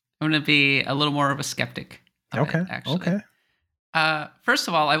 I'm going to be a little more of a skeptic. Okay. Actually. First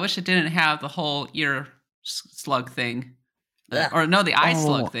of all, I wish it didn't have the whole ear slug thing. Or no, the eye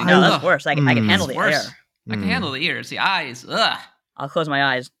slug thing. No, that's worse. I can handle the ear. I can handle the ears. The eyes, ugh. I'll close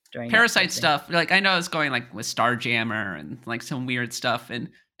my eyes during Parasite stuff. Like, I know it's going like with Starjammer and like some weird stuff, and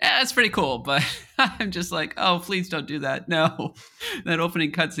it's pretty cool, but I'm just like, oh, please don't do that. No, that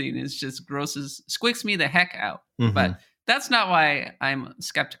opening cutscene is just squicks me the heck out. Mm-hmm. But that's not why I'm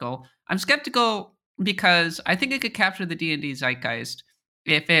skeptical. I'm skeptical because I think it could capture the D&D zeitgeist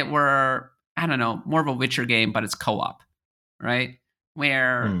if it were, I don't know, more of a Witcher game, but it's co-op, right?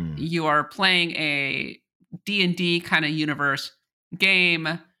 Where you are playing a D&D kind of universe game,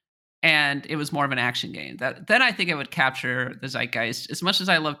 and it was more of an action game. Then I think it would capture the zeitgeist. As much as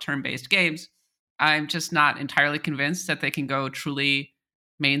I love turn-based games, I'm just not entirely convinced that they can go truly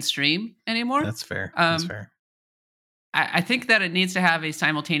mainstream anymore. That's fair. That's fair. I think that it needs to have a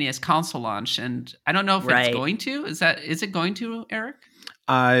simultaneous console launch, and I don't know if it's going to. Is it going to, Eric?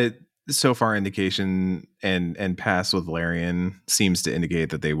 So far, indication and pass with Larian seems to indicate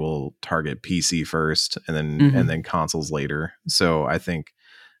that they will target PC first and then consoles later. So I think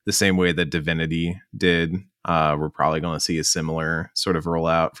the same way that Divinity did, we're probably going to see a similar sort of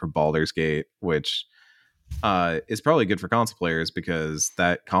rollout for Baldur's Gate, which is probably good for console players because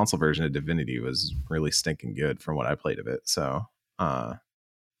that console version of Divinity was really stinking good from what I played of it. So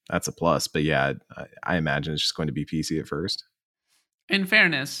that's a plus. But yeah, I imagine it's just going to be PC at first. In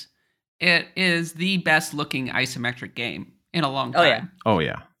fairness, it is the best looking isometric game in a long time. Oh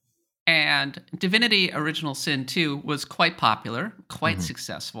yeah. And Divinity Original Sin 2 was quite popular, quite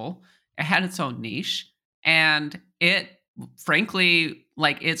successful. It had its own niche, and it, frankly,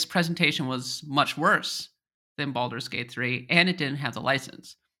 like, its presentation was much worse than Baldur's Gate 3, and it didn't have the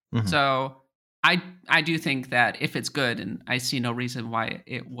license. So I do think that if it's good, and I see no reason why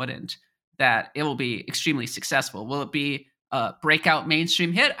it wouldn't, that it will be extremely successful. Will it be a breakout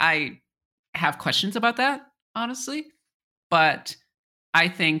mainstream hit? I have questions about that, honestly. But I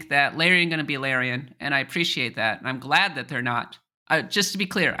think that Larian going to be Larian, and I appreciate that. And I'm glad that they're not, just to be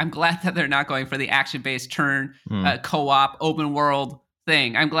clear, I'm glad that they're not going for the action-based turn, co-op, open world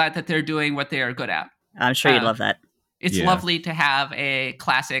thing. I'm glad that they're doing what they are good at. I'm sure you'd love that. It's lovely to have a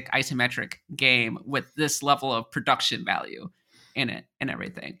classic isometric game with this level of production value in it and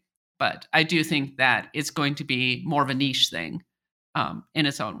everything. But I do think that it's going to be more of a niche thing in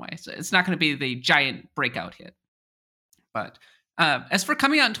its own way. So it's not going to be the giant breakout hit. But as for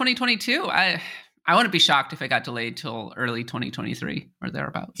coming out in 2022, I wouldn't be shocked if it got delayed till early 2023 or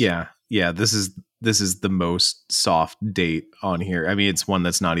thereabouts. Yeah. This is the most soft date on here. I mean, it's one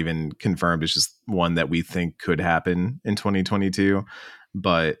that's not even confirmed. It's just one that we think could happen in 2022.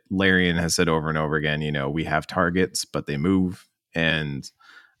 But Larian has said over and over again, we have targets, but they move. And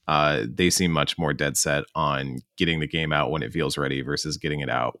they seem much more dead set on getting the game out when it feels ready versus getting it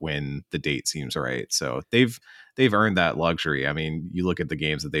out when the date seems right. So they've earned that luxury. I mean, you look at the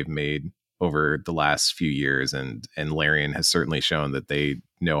games that they've made over the last few years, and Larian has certainly shown that they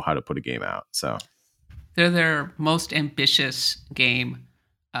know how to put a game out. So they're their most ambitious game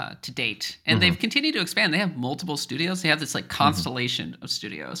to date, and they've continued to expand. They have multiple studios. They have this like constellation of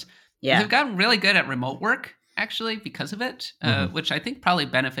studios. Yeah, they've gotten really good at remote work, actually, because of it, which I think probably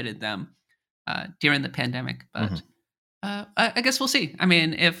benefited them during the pandemic. But I guess we'll see. I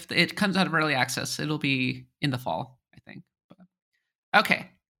mean, if it comes out of early access, it'll be in the fall, I think. But, okay,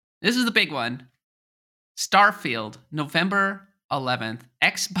 this is the big one. Starfield, November 11th,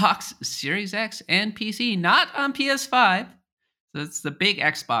 Xbox Series X and PC, not on PS5. So it's the big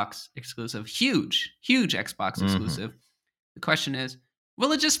Xbox exclusive, huge Xbox exclusive. The question is,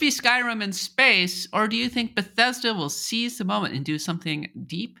 will it just be Skyrim in space, or do you think Bethesda will seize the moment and do something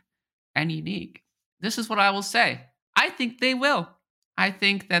deep and unique? This is what I will say. I think they will. I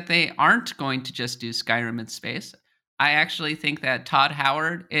think that they aren't going to just do Skyrim in space. I actually think that Todd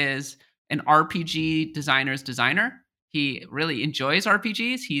Howard is an RPG designer's designer. He really enjoys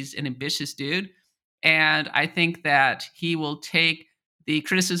RPGs. He's an ambitious dude. And I think that he will take the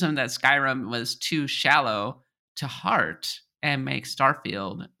criticism that Skyrim was too shallow to heart and make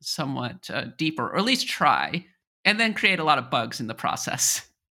Starfield somewhat deeper, or at least try, and then create a lot of bugs in the process.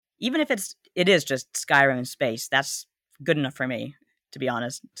 Even if it is just Skyrim in space, that's good enough for me, to be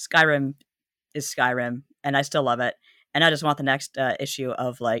honest. Skyrim is Skyrim, and I still love it. And I just want the next issue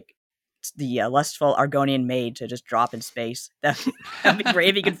of like the lustful Argonian maid to just drop in space. That'd be great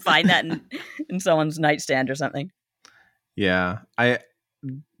if you could find that in someone's nightstand or something. Yeah,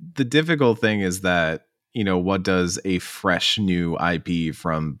 the difficult thing is that what does a fresh new IP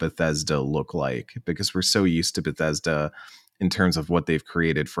from Bethesda look like? Because we're so used to Bethesda in terms of what they've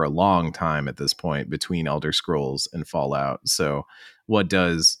created for a long time at this point between Elder Scrolls and Fallout. So what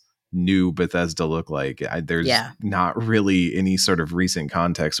does new Bethesda look like? There's not really any sort of recent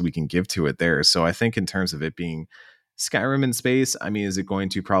context we can give to it there. So I think in terms of it being Skyrim in space, I mean, is it going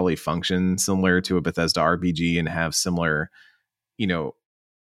to probably function similar to a Bethesda RPG and have similar,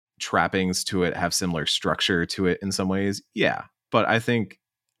 trappings to it, have similar structure to it in some ways? Yeah. But I think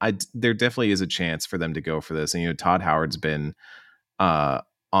there definitely is a chance for them to go for this. And, Todd Howard's been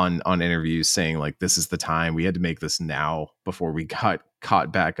on interviews saying like, this is the time, we had to make this now before we got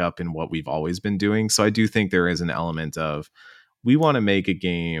caught back up in what we've always been doing. So I do think there is an element of, we want to make a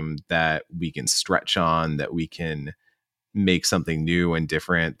game that we can stretch on, that we can make something new and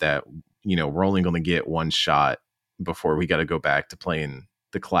different, that, we're only going to get one shot before we got to go back to playing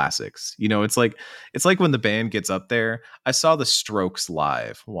the classics. It's like when the band gets up there. I saw the Strokes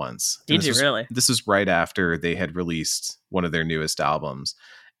live once. Did you really? This is right after they had released one of their newest albums,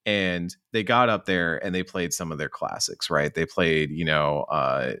 and they got up there and they played some of their classics, right? They played,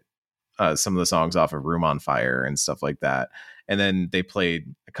 some of the songs off of Room on Fire and stuff like that. And then they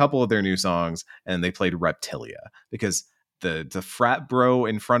played a couple of their new songs, and they played Reptilia, because the frat bro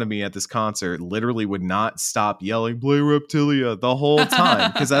in front of me at this concert literally would not stop yelling "Play Reptilia" the whole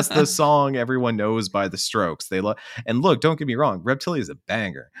time, because that's the song everyone knows by the Strokes. And look, don't get me wrong, Reptilia is a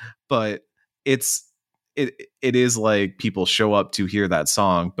banger, but it is like people show up to hear that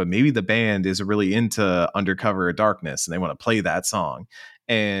song, but maybe the band is really into Undercover Darkness and they want to play that song.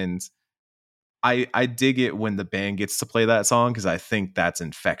 And I dig it when the band gets to play that song, because I think that's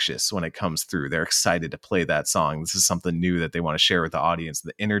infectious when it comes through. They're excited to play that song. This is something new that they want to share with the audience.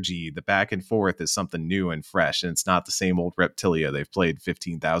 The energy, the back and forth is something new and fresh, and it's not the same old Reptilia they've played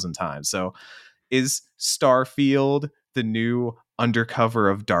 15,000 times. So is Starfield the new Undercover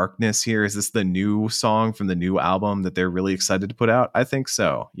of Darkness here? Is this the new song from the new album that they're really excited to put out? I think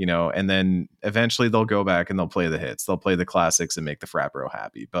so, and then eventually they'll go back and they'll play the hits. They'll play the classics and make the frat bro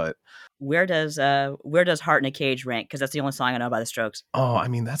happy. But where does Heart in a Cage rank? Because that's the only song I know by the Strokes. Oh, I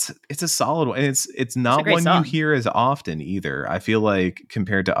mean, it's a solid one. And it's not one you hear as often either. I feel like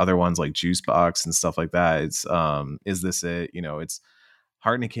compared to other ones like Juicebox and stuff like that, it's Is This It? It's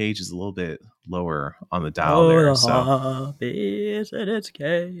Heart in a Cage is a little bit lower on the dial there. So is in its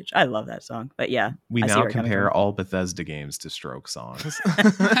cage. I love that song. But yeah, we now compare all Bethesda games to Stroke songs.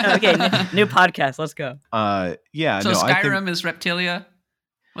 Okay, new podcast. Let's go. Yeah. So Skyrim is Reptilia.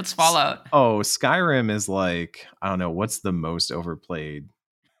 What's Fallout? Oh, Skyrim is like, I don't know, what's the most overplayed?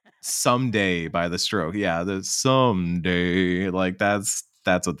 Someday by the Stroke. Yeah, the Someday. Like that's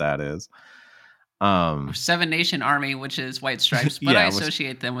what that is. Seven Nation Army, which is White Stripes, but I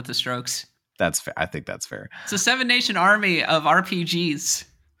associate them with the Strokes. That's fair. I think that's fair. It's a Seven Nation Army of RPGs.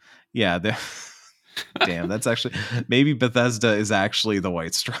 Yeah. Damn, that's actually, maybe Bethesda is actually the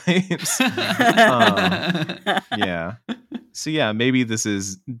White Stripes. Yeah. So yeah, maybe this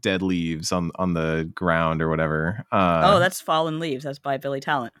is Dead Leaves on the ground or whatever. That's Fallen Leaves. That's by Billy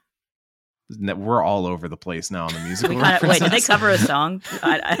Talent. We're all over the place now on the musical. Wait, did they cover a song?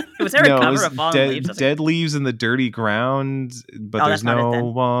 Was there a cover of Fallen Leaves? Dead Leaves in the Dirty Ground, but there's no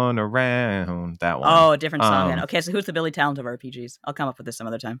one around. That one. Oh, a different song then. Okay, so who's the Billy Talent of RPGs? I'll come up with this some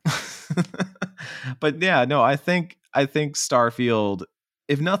other time. But yeah, no, I think Starfield,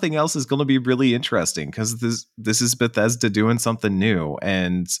 if nothing else, is going to be really interesting, because this is Bethesda doing something new,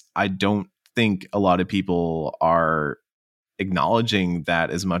 and I don't think a lot of people are acknowledging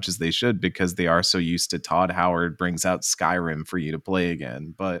that as much as they should, because they are so used to Todd Howard brings out Skyrim for you to play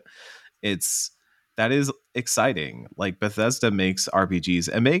again. But that is exciting. Like, Bethesda makes RPGs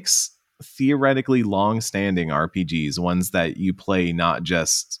and makes theoretically long-standing RPGs, ones that you play not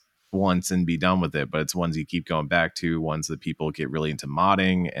just once and be done with it, but it's ones you keep going back to, ones that people get really into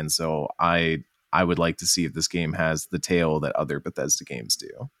modding. And so I would like to see if this game has the tail that other Bethesda games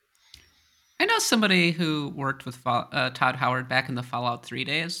do. I know somebody who worked with Todd Howard back in the Fallout 3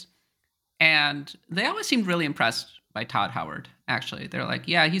 days, and they always seemed really impressed by Todd Howard. Actually, they're like,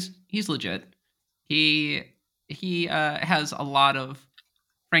 "Yeah, he's legit. He has a lot of,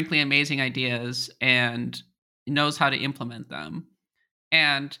 frankly, amazing ideas and knows how to implement them."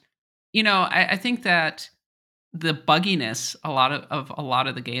 And I think that the bugginess a lot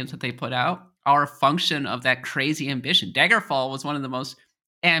of the games that they put out are a function of that crazy ambition. Daggerfall was one of the most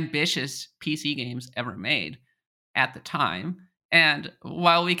ambitious PC games ever made at the time. And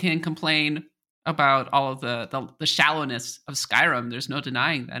while we can complain about all of the shallowness of Skyrim, there's no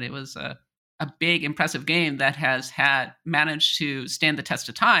denying that it was a big, impressive game that has managed to stand the test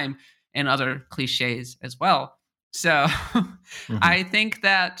of time and other cliches as well. So I think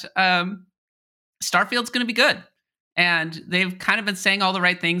that Starfield's going to be good. And they've kind of been saying all the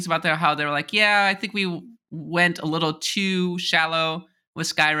right things about how they're like, yeah, I think we went a little too shallow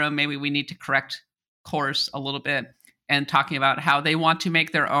with Skyrim. Maybe we need to correct course a little bit, and talking about how they want to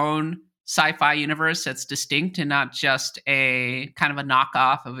make their own sci-fi universe that's distinct and not just a kind of a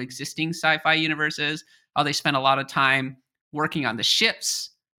knockoff of existing sci-fi universes. Oh, they spent a lot of time working on the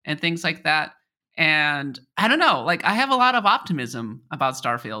ships and things like that. And I don't know, like I have a lot of optimism about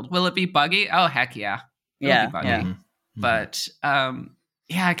Starfield. Will it be buggy? Oh, heck yeah. Yeah. Buggy. Yeah. But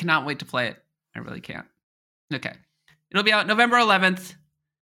yeah, I cannot wait to play it. I really can't. Okay. It'll be out November 11th.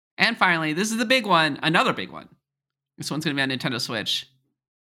 And finally, this is the big one, another big one. This one's going to be on Nintendo Switch.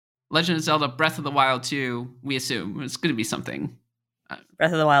 Legend of Zelda Breath of the Wild 2, we assume. It's going to be something.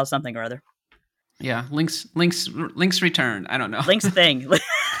 Breath of the Wild something or other. Yeah, Link's Return. I don't know. Link's thing.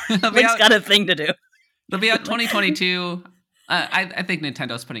 Link's got a thing to do. It'll be out 2022. I think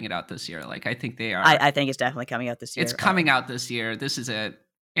Nintendo's putting it out this year. Like, I think they are. I think it's definitely coming out this year. It's coming out this year. This is it.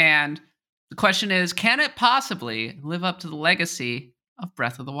 And the question is, can it possibly live up to the legacy of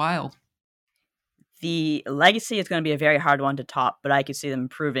Breath of the Wild? The legacy is going to be a very hard one to top, but I could see them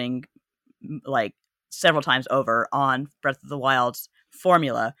improving like several times over on Breath of the Wild's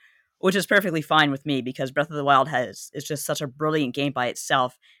formula, which is perfectly fine with me because Breath of the Wild is just such a brilliant game by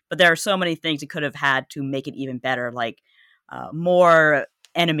itself. But there are so many things it could have had to make it even better, like more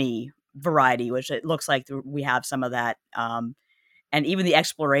enemy variety, which it looks like we have some of that. And even the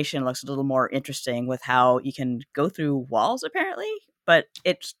exploration looks a little more interesting with how you can go through walls, apparently. But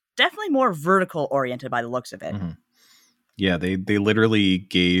it's definitely more vertical oriented by the looks of it. Mm-hmm. Yeah, they literally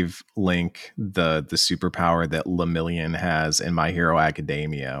gave Link the superpower that Lemillion has in My Hero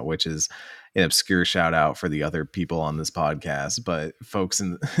Academia, which is an obscure shout out for the other people on this podcast, but folks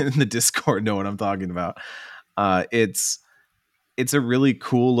in the Discord know what I'm talking about. It's a really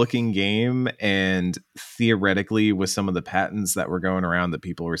cool looking game, and theoretically with some of the patents that were going around that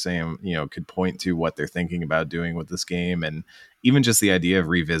people were saying, could point to what they're thinking about doing with this game. And even just the idea of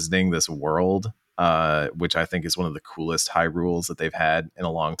revisiting this world, which I think is one of the coolest Hyrules that they've had in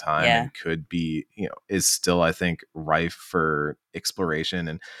a long time, and could be, is still, I think, rife for exploration.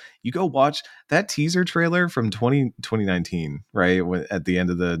 And you go watch that teaser trailer from 2019, right? At the end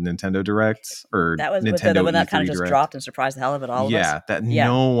of the Nintendo Direct, or that was Nintendo the one that kind of just Direct. dropped and surprised the hell of it all of us. That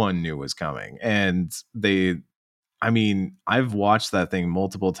no one knew was coming. And I've watched that thing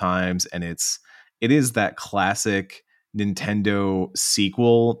multiple times, and it is that classic Nintendo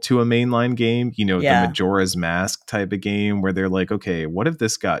sequel to a mainline game, the Majora's Mask type of game where they're like, okay, what if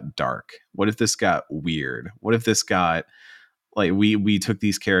this got dark? What if this got weird? What if this got like we took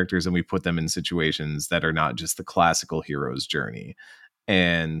these characters and we put them in situations that are not just the classical hero's journey?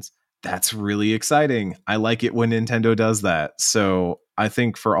 And that's really exciting. I like it when Nintendo does that. So I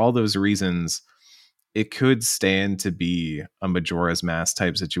think for all those reasons, it could stand to be a Majora's Mask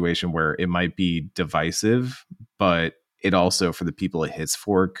type situation where it might be divisive, but it also, for the people it hits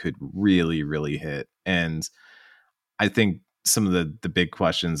for, could really, really hit. And I think some of the big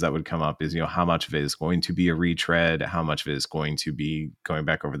questions that would come up is, how much of it is going to be a retread? How much of it is going to be going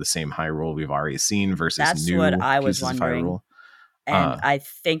back over the same Hyrule we've already seen versus new what I was pieces wondering. of Hyrule? And I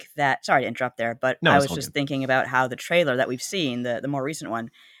think that, sorry to interrupt there, but No, I it's was all just good. thinking about how the trailer that we've seen, the more recent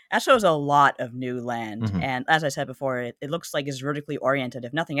one, that shows a lot of new land. Mhm. And as I said before, it looks like it's vertically oriented.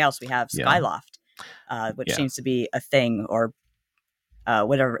 If nothing else, we have Skyloft, which seems to be a thing, or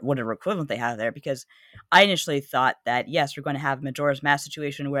whatever equivalent they have there. Because I initially thought that, yes, we're going to have Majora's Mask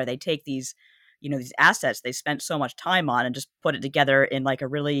situation where they take these, these assets they spent so much time on and just put it together in like a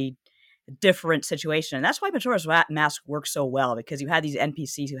really different situation. And that's why Majora's Mask works so well, because you had these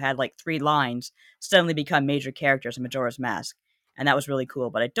NPCs who had like 3 lines suddenly become major characters in Majora's Mask. And that was really cool.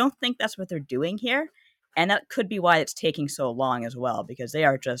 But I don't think that's what they're doing here. And that could be why it's taking so long as well, because they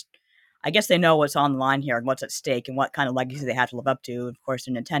are just, I guess they know what's on the line here and what's at stake and what kind of legacy they have to live up to. Of course,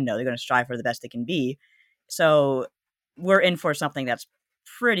 in Nintendo, they're going to strive for the best they can be. So we're in for something that's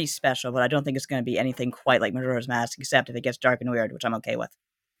pretty special, but I don't think it's going to be anything quite like Majora's Mask, except if it gets dark and weird, which I'm okay with.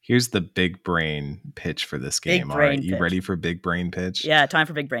 Here's the big brain pitch for this game. Big All right, brain you pitch. ready for big brain pitch? Yeah, time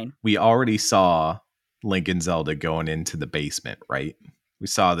for big brain. We already saw Link and Zelda going into the basement, right? We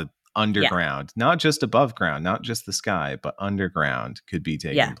saw the underground, not just above ground, not just the sky, but underground could be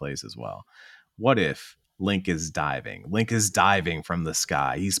taking place as well. What if Link is diving? Link is diving from the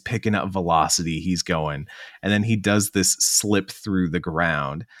sky. He's picking up velocity. He's going. And then he does this slip through the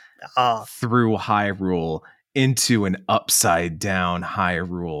ground, through Hyrule, into an upside down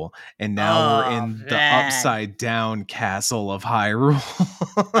Hyrule, and now we're in the upside down castle of Hyrule.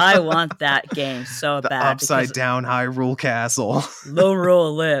 I want that game so the bad. Upside down Hyrule castle.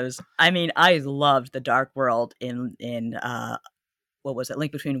 Lorule lives. I mean, I loved the Dark World in what was it,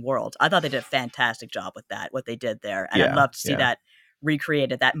 Link Between Worlds. I thought they did a fantastic job with that, what they did there, and I'd love to see that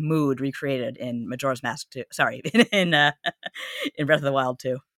recreated, that mood recreated in Majora's Mask 2. Sorry, in Breath of the Wild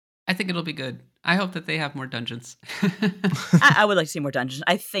 2. I think it'll be good. I hope that they have more dungeons. I would like to see more dungeons.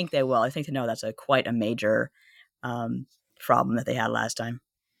 I think they will. I think they know that's quite a major problem that they had last time.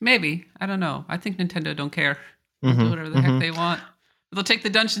 Maybe. I don't know. I think Nintendo don't care. They'll do whatever the heck they want. They'll take the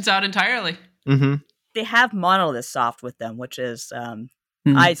dungeons out entirely. They have Monolith Soft with them, which is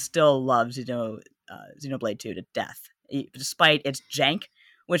I still love Xenoblade 2 to death, despite its jank,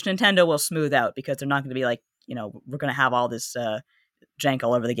 which Nintendo will smooth out because they're not going to be like, we're going to have all this jank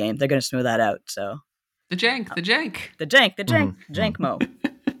all over the game. They're going to smooth that out. So the jank. Jank mo.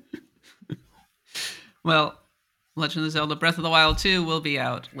 Well, Legend of Zelda Breath of the Wild 2 will be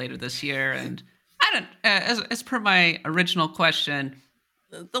out later this year, and as per my original question,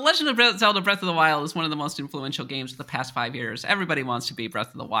 The Legend of Zelda Breath of the Wild is one of the most influential games of the past 5 years. Everybody wants to be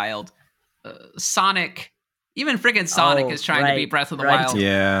Breath of the Wild. Sonic, even friggin' Sonic is trying to be Breath of the Wild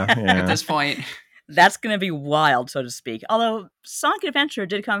at this point. That's going to be wild, so to speak. Although Sonic Adventure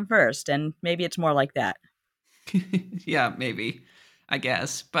did come first, and maybe it's more like that. Yeah, maybe, I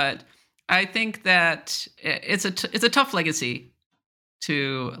guess. But I think that it's a tough legacy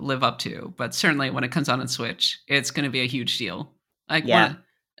to live up to. But certainly when it comes out on Switch, it's going to be a huge deal.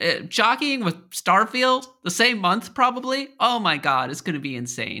 Jockeying with Starfield the same month, probably. Oh my God, it's going to be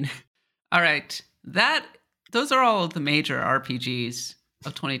insane. All right, those are all of the major RPGs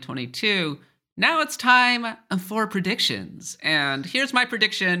of 2022. Now it's time for predictions. And here's my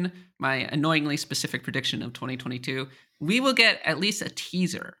prediction, my annoyingly specific prediction of 2022. We will get at least a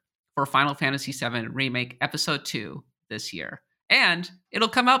teaser for Final Fantasy VII Remake Episode 2 this year. And it'll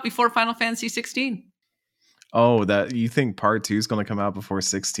come out before Final Fantasy 16. Oh, that you think part 2 is going to come out before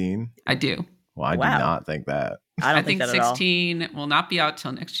 16? I do. Well, I do not think that. I think 16 will not be out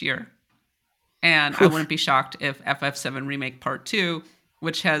till next year. And I wouldn't be shocked if FF7 Remake Part 2,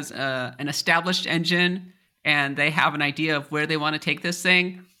 which has an established engine and they have an idea of where they want to take this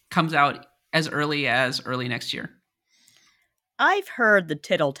thing, comes out as early next year. I've heard the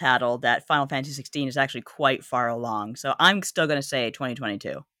tittle tattle that Final Fantasy 16 is actually quite far along, so I'm still going to say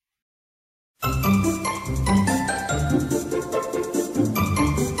 2022.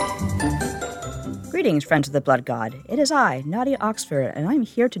 Greetings, friends of the Blood God. It is I, Nadia Oxford, and I'm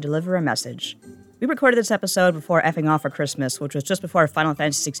here to deliver a message. We recorded this episode before effing off for Christmas, which was just before Final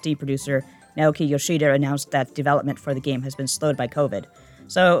Fantasy XVI producer Naoki Yoshida announced that development for the game has been slowed by COVID.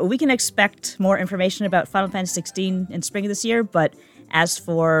 So we can expect more information about Final Fantasy XVI in spring of this year, but as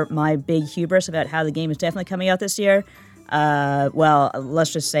for my big hubris about how the game is definitely coming out this year, well,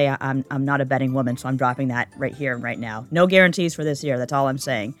 let's just say I'm not a betting woman, so I'm dropping that right here and right now. No guarantees for this year, that's all I'm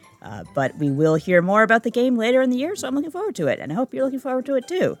saying. But we will hear more about the game later in the year, so I'm looking forward to it, and I hope you're looking forward to it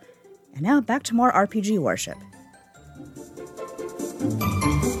too. And now back to more RPG worship.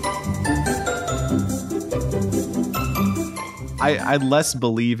 I less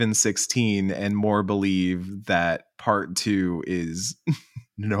believe in 16 and more believe that part 2 is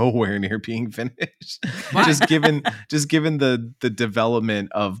nowhere near being finished. just given the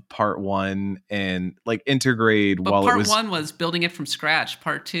development of part 1 and like Intergrade, but while part it was 1 was building it from scratch.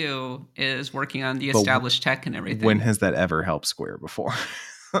 Part 2 is working on the established tech and everything. When has that ever helped Square before?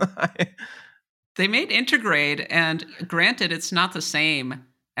 They made Intergrade, and granted, it's not the same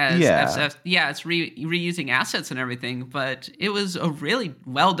as FF. Yeah, it's reusing assets and everything, but it was a really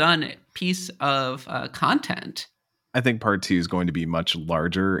well done piece of content. I think part 2 is going to be much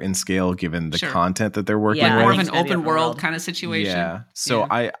larger in scale, given the content that they're working with. More of an open world kind of situation. Yeah. So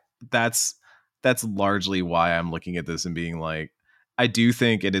that's largely why I'm looking at this and being like, I do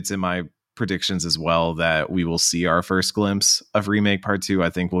think it's in my predictions as well that we will see our first glimpse of Remake Part 2. I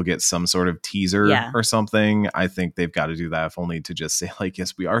think we'll get some sort of teaser or something. I think they've got to do that, if only to just say like,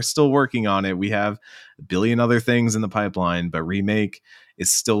 yes, we are still working on it. We have a billion other things in the pipeline, but Remake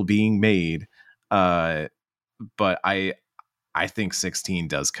is still being made. But I think 16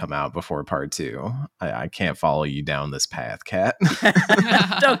 does come out before part 2. I can't follow you down this path, Kat.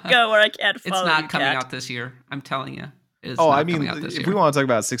 Don't go where I can't follow you, It's not coming Kat. out this year. I'm telling you. I mean, if we want to talk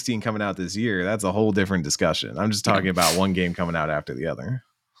about 16 coming out this year, that's a whole different discussion. I'm just talking about one game coming out after the other.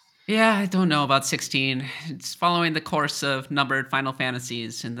 Yeah, I don't know about 16. It's following the course of numbered Final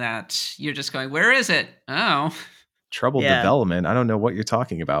Fantasies in that you're just going, where is it? Oh. Troubled development. I don't know what you're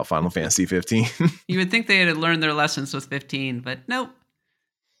talking about, Final Fantasy 15. You would think they had learned their lessons with 15, but nope.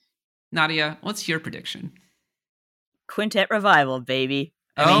 Nadia, what's your prediction? Quintet Revival, baby.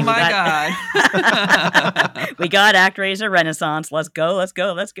 God. We got ActRaiser Renaissance. Let's go. Let's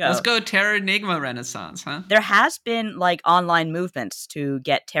go Terranigma Renaissance, huh? There has been like online movements to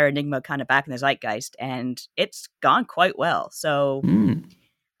get Terranigma kind of back in the zeitgeist, and it's gone quite well. So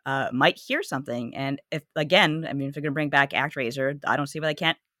might hear something. And if they're going to bring back ActRaiser, I don't see why they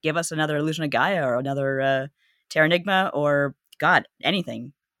can't give us another Illusion of Gaia or another Terranigma or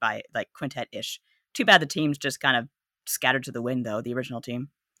anything by like Quintet-ish. Too bad the team's just kind of scattered to the wind, though, the original team.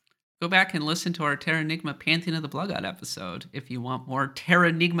 Go back and listen to our Terranigma Pantheon of the Blood God episode if you want more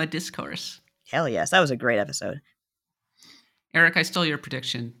Terranigma discourse. Hell yes, that was a great episode. Eric, I stole your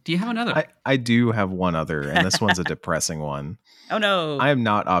prediction. Do you have another? I do have one other, and this one's a depressing one. Oh, no. I am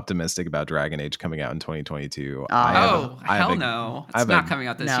not optimistic about Dragon Age coming out in 2022. Hell no. It's not coming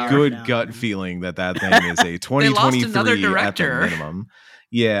out this year. Good gut feeling that thing is a 2023 at the minimum.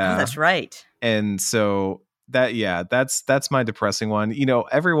 Yeah. Oh, that's right. And so that's my depressing one. You know,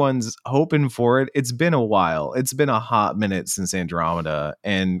 everyone's hoping for it. It's been a while. It's been a hot minute since Andromeda,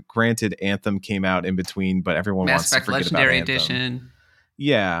 and granted, Anthem came out in between, but everyone wants to forget Legendary about Anthem. Edition.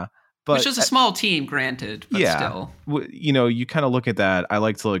 Yeah, but which was a small team, granted, but still. You know, you kind of look at that. I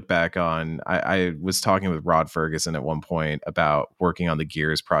like to look back on. I was talking with Rod Ferguson at one point about working on the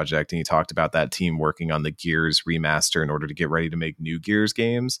Gears project, and he talked about that team working on the Gears remaster in order to get ready to make new Gears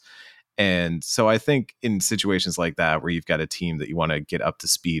games. And so I think in situations like that, where you've got a team that you want to get up to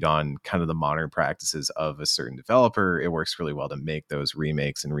speed on kind of the modern practices of a certain developer, it works really well to make those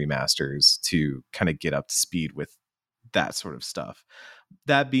remakes and remasters to kind of get up to speed with that sort of stuff.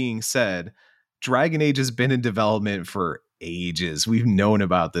 That being said, Dragon Age has been in development for ages. We've known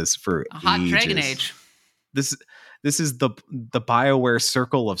about this for hot ages. Dragon Age. This is the BioWare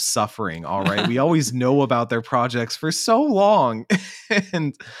circle of suffering. All right. We always know about their projects for so long.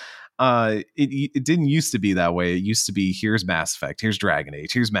 And it didn't used to be that way. It used to be, here's Mass Effect, here's Dragon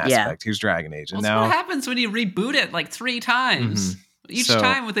Age, here's Mass Effect, here's Dragon Age. And now what happens when you reboot it like 3 times, each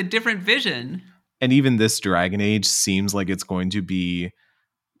time with a different vision. And even this Dragon Age seems like it's going to be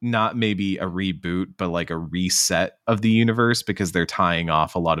not maybe a reboot, but like a reset of the universe, because they're tying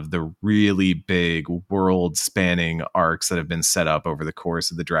off a lot of the really big world spanning arcs that have been set up over the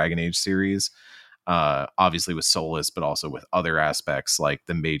course of the Dragon Age series. Obviously with Solus, but also with other aspects like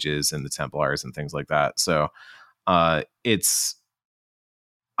the mages and the Templars and things like that. So I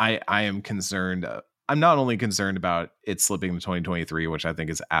am concerned. I'm not only concerned about it slipping to 2023, which I think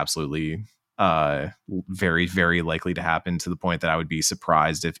is absolutely very, very likely to happen, to the point that I would be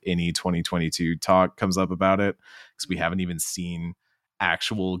surprised if any 2022 talk comes up about it, because we haven't even seen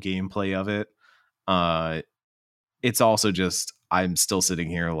actual gameplay of it. It's also just, I'm still sitting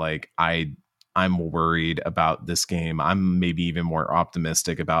here like I'm worried about this game. I'm maybe even more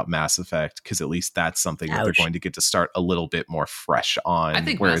optimistic about Mass Effect, because at least that's something that they're going to get to start a little bit more fresh on. I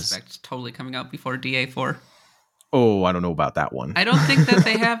think Mass Effect's totally coming out before DA4. Oh, I don't know about that one. I don't think that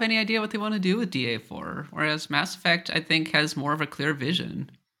they have any idea what they want to do with DA4, whereas Mass Effect, I think, has more of a clear vision.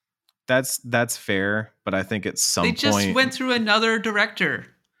 That's fair, but I think at some point... They just went through another director.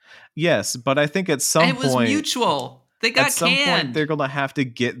 Yes, but I think at some point... It was mutual. They got at some canned. point, they're going to have to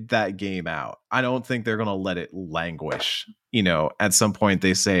get that game out. I don't think they're going to let it languish. You know, at some point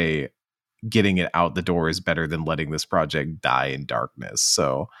they say getting it out the door is better than letting this project die in darkness.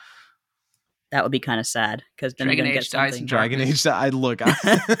 So that would be kind of sad, because then Dragon Age get dies in Dragon darkness. Age.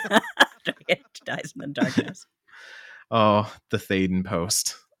 Dragon Age dies in the darkness. Oh, the Thaden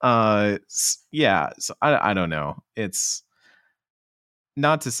post. Yeah. So I don't know. It's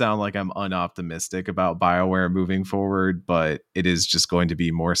not to sound like I'm unoptimistic about BioWare moving forward, but it is just going to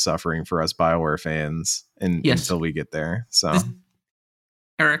be more suffering for us BioWare fans until we get there. So,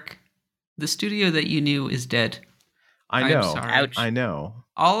 Eric, the studio that you knew is dead. I know. I'm sorry. Ouch. I know.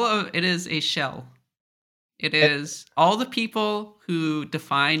 All of it is a shell. It is all the people who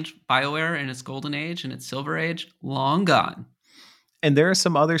defined BioWare in its golden age and its silver age, long gone. And there are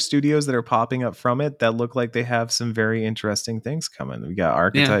some other studios that are popping up from it that look like they have some very interesting things coming. We got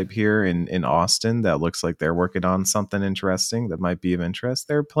Archetype here in Austin that looks like they're working on something interesting that might be of interest.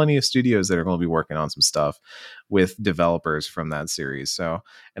 There are plenty of studios that are going to be working on some stuff with developers from that series. So,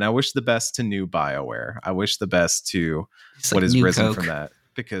 and I wish the best to new BioWare. I wish the best to what has risen Coke from that,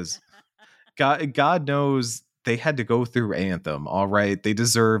 because God knows they had to go through Anthem. All right, they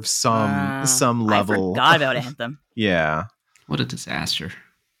deserve some level. I forgot about Anthem. Yeah. What a disaster.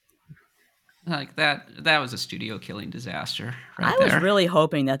 Like that was a studio killing disaster right there. I was really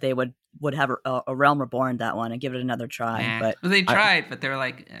hoping that they would would have a Realm Reborn that one and give it another try. But well, they tried, but they're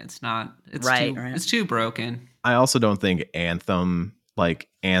like, it's not. It's right. It's too broken. I also don't think Anthem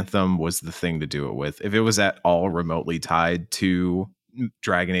was the thing to do it with. If it was at all remotely tied to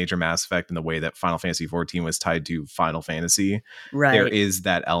Dragon Age or Mass Effect in the way that Final Fantasy XIV was tied to Final Fantasy, right. there is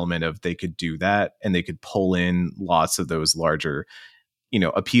that element of they could do that and they could pull in lots of those larger,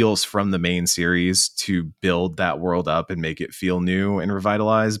 appeals from the main series to build that world up and make it feel new and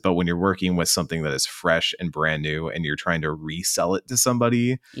revitalized. But when you're working with something that is fresh and brand new and you're trying to resell it to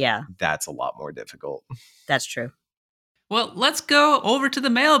somebody, that's a lot more difficult. That's true. Well, let's go over to the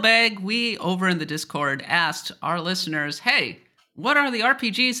mailbag. We, over in the Discord, asked our listeners, hey, what are the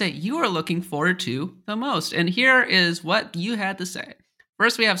RPGs that you are looking forward to the most? And here is what you had to say.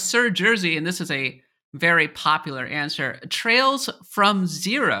 First, we have Sir Jersey, and this is a very popular answer. Trails from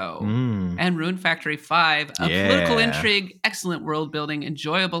Zero and Rune Factory 5. Political intrigue, excellent world building,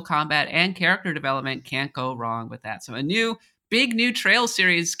 enjoyable combat, and character development. Can't go wrong with that. So a big new Trails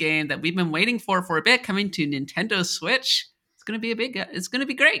series game that we've been waiting for a bit, coming to Nintendo Switch. It's going to be it's going to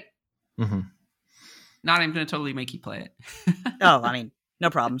be great. Mm-hmm. Not even going to totally make you play it. Oh, I mean, no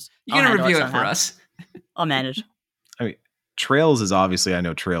problems. You're going to review it for us. I'll manage. I mean, Trails is obviously, I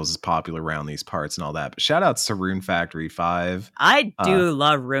know Trails is popular around these parts and all that, but shout outs to Rune Factory 5. I do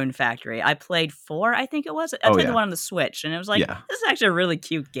love Rune Factory. I played 4, I think it was. I played the one on the Switch, and it was like, this is actually a really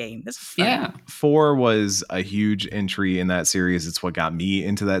cute game. This is fun. Yeah. 4 was a huge entry in that series. It's what got me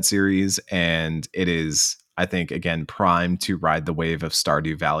into that series, and it is, I think, again, primed to ride the wave of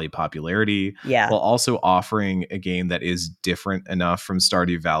Stardew Valley popularity, while also offering a game that is different enough from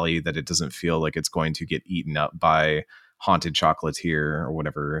Stardew Valley that it doesn't feel like it's going to get eaten up by Haunted Chocolatier or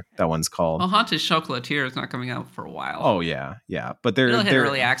whatever that one's called. Well, Haunted Chocolatier is not coming out for a while. Oh, yeah. But they'll hit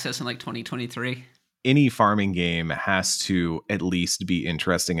early access in like 2023. Any farming game has to at least be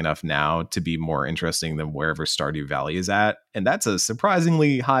interesting enough now to be more interesting than wherever Stardew Valley is at. And that's a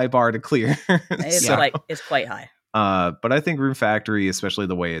surprisingly high bar to clear. It's quite high. But I think Rune Factory, especially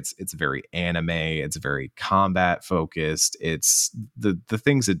the way it's very anime, it's very combat focused. It's the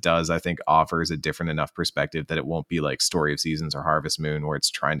things it does, I think, offers a different enough perspective that it won't be like Story of Seasons or Harvest Moon, where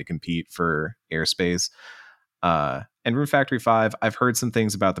it's trying to compete for airspace. And Rune Factory 5, I've heard some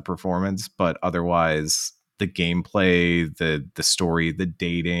things about the performance, but otherwise the gameplay, the story, the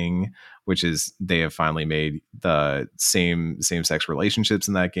dating, which is they have finally made the same-sex relationships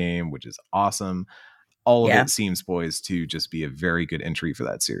in that game, which is awesome. All of it seems poised to just be a very good entry for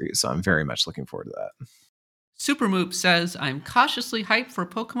that series. So I'm very much looking forward to that. Supermoop says, I'm cautiously hyped for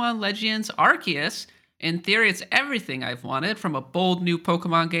Pokemon Legends Arceus. In theory, it's everything I've wanted from a bold new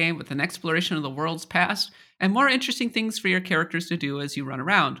Pokemon game with an exploration of the world's past and more interesting things for your characters to do as you run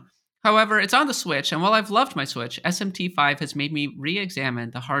around. However, it's on the Switch, and while I've loved my Switch, SMT5 has made me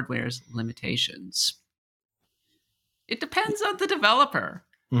re-examine the hardware's limitations. It depends on the developer.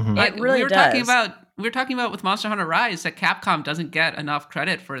 Mm-hmm. It really does. We were talking about with Monster Hunter Rise that Capcom doesn't get enough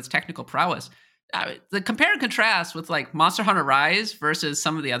credit for its technical prowess. The compare and contrast with like Monster Hunter Rise versus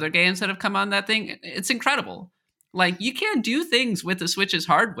some of the other games that have come on that thing, it's incredible. Like you can do things with the Switch's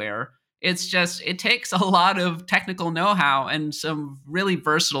hardware. It's just, it takes a lot of technical know-how and some really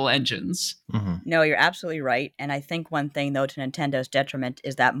versatile engines. Mm-hmm. No, you're absolutely right. And I think one thing, though, to Nintendo's detriment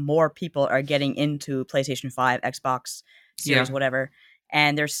is that more people are getting into PlayStation 5, Xbox Series, whatever.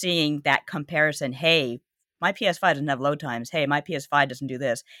 And they're seeing that comparison. Hey, my PS5 doesn't have load times. Hey, my PS5 doesn't do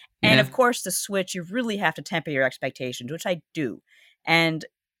this. And of course, the Switch, you really have to temper your expectations, which I do.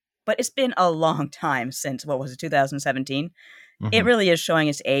 But it's been a long time since, 2017? Mm-hmm. It really is showing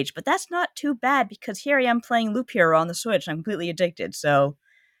its age, but that's not too bad because here I am playing Loop Hero on the Switch. I'm completely addicted. So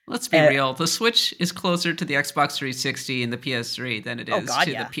let's be real. The Switch is closer to the Xbox 360 and the PS3 than it is the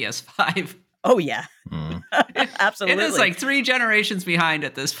PS5. Oh, yeah. Mm. Absolutely. It is like 3 generations behind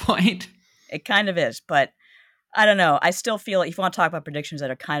at this point. It kind of is, but I don't know. I still feel like if you want to talk about predictions that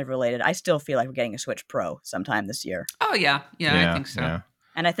are kind of related, I still feel like we're getting a Switch Pro sometime this year. Oh, yeah. Yeah, I think so. Yeah.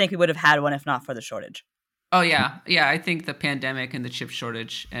 And I think we would have had one if not for the shortage. Oh, yeah. Yeah, I think the pandemic and the chip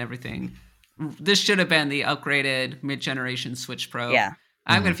shortage and everything, this should have been the upgraded mid-generation Switch Pro. Yeah.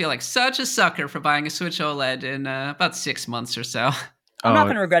 I'm going to feel like such a sucker for buying a Switch OLED in about 6 months or so. I'm not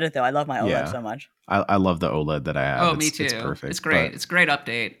going to regret it, though. I love my OLED so much. I love the OLED that I have. Oh, me too. It's perfect. It's great. It's a great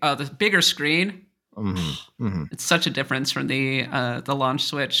update. Oh, the bigger screen. Mm-hmm. Mm-hmm. It's such a difference from the launch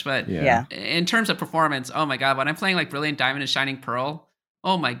Switch. But in terms of performance, oh my God, when I'm playing like Brilliant Diamond and Shining Pearl,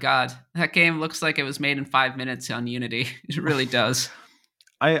 oh my God, that game looks like it was made in 5 minutes on Unity. It really does.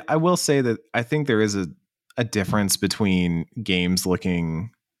 I will say that I think there is a difference between games looking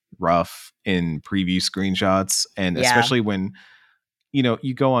rough in preview screenshots and especially when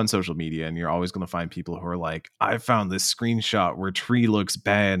you go on social media and you're always going to find people who are like, I found this screenshot where tree looks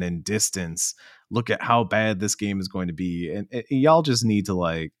bad in distance. Look at how bad this game is going to be. And y'all just need to,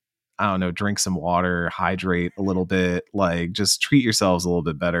 like, I don't know, drink some water, hydrate a little bit, like just treat yourselves a little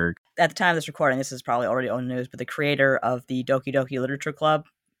bit better. At the time of this recording, this is probably already old news, but the creator of the Doki Doki Literature Club,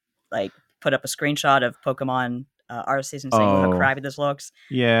 like, put up a screenshot of Pokemon Arceus and saying, look how crappy this looks.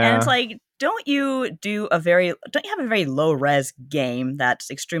 Yeah. And it's like, don't you have a very low res game that's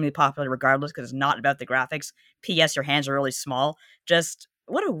extremely popular regardless because it's not about the graphics? P.S. Your hands are really small. Just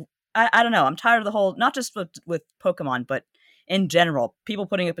I don't know. I'm tired of the whole, not just with Pokemon, but in general, people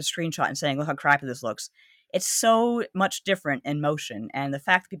putting up a screenshot and saying, look how crappy this looks. It's so much different in motion, and the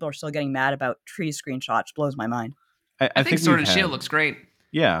fact that people are still getting mad about tree screenshots blows my mind. I think Sword and Shield looks great.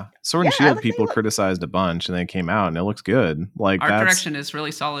 Yeah, Sword and Shield people criticized a bunch, and then it came out, and it looks good. Like, art direction is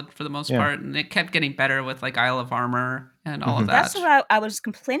really solid for the most part, and it kept getting better with like Isle of Armor and all of that. That's what I was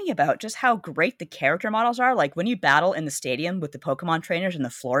complaining about, just how great the character models are. Like when you battle in the stadium with the Pokemon trainers and the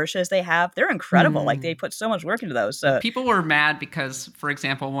flourishes they have, they're incredible. Like they put so much work into those. People were mad because, for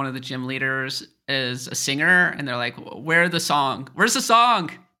example, one of the gym leaders is a singer, and they're like, "Where's the song? Where's the song?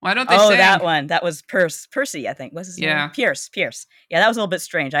 Why don't they sing?" That one. That was Percy, I think. What's his name? Pierce. Yeah, that was a little bit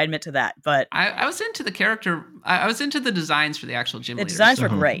strange. I admit to that. But I was into the character. I was into the designs for the actual gym leaders. The designs were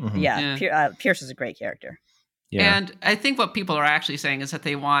great. Yeah. Pierce is a great character. Yeah. And I think what people are actually saying is that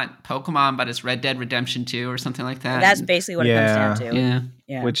they want Pokemon, but it's Red Dead Redemption 2 or something like that. That's basically what it comes down to.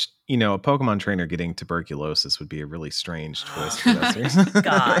 Yeah. Which, a Pokemon trainer getting tuberculosis would be a really strange twist for that series.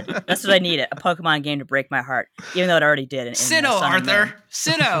 God, that's what I needed. A Pokemon game to break my heart, even though it already did. Sinnoh, Arthur.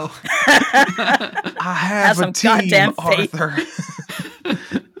 Sinnoh. I have a team, Arthur.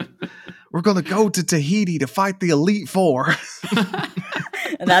 We're going to go to Tahiti to fight the Elite Four.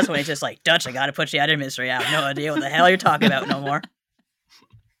 And that's when he's just like, Dutch, I got to put you out of misery. I have no idea what the hell you're talking about no more.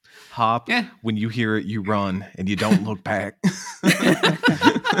 Hop, when you hear it, you run, and you don't look back.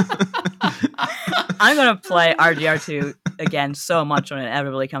 I'm going to play RDR2 again so much when it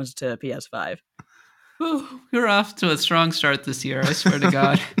inevitably comes to PS5. We're off to a strong start this year, I swear to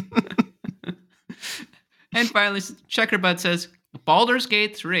God. And finally, Checkerbud says, Baldur's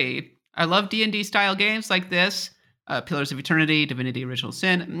Gate 3. I love D&D style games like this. Pillars of Eternity, Divinity Original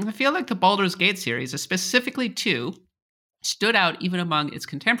Sin. I feel like the Baldur's Gate series, specifically 2, stood out even among its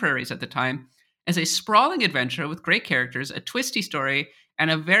contemporaries at the time as a sprawling adventure with great characters, a twisty story, and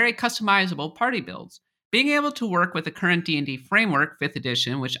a very customizable party builds. Being able to work with the current D&D framework, 5th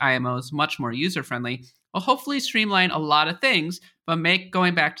edition, which IMO is much more user-friendly, will hopefully streamline a lot of things, but make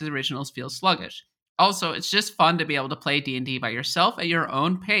going back to the originals feel sluggish. Also, it's just fun to be able to play D&D by yourself at your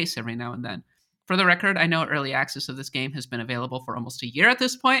own pace every now and then. For the record, I know early access of this game has been available for almost a year at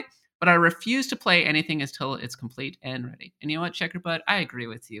this point, but I refuse to play anything until it's complete and ready. And you know what, Checkerbud? I agree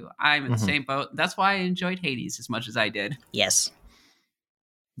with you. I'm in the same boat. That's why I enjoyed Hades as much as I did. Yes.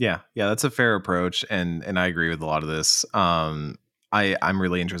 Yeah, that's a fair approach, and I agree with a lot of this. I'm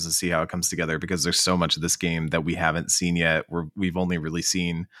really interested to see how it comes together because there's so much of this game that we haven't seen yet. We've only really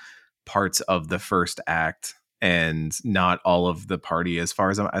seen parts of the first act and not all of the party. As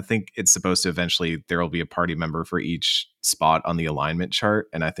far as I think it's supposed to eventually there will be a party member for each spot on the alignment chart,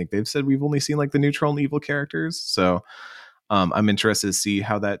 and I think they've said we've only seen like the neutral and evil characters. So I'm interested to see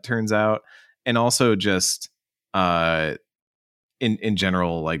how that turns out, and also just in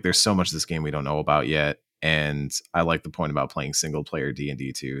general, like there's so much of this game we don't know about yet. And I like the point about playing single player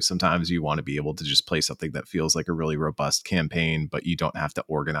D&D too. Sometimes you want to be able to just play something that feels like a really robust campaign, but you don't have to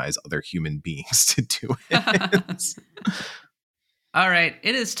organize other human beings to do it. All right.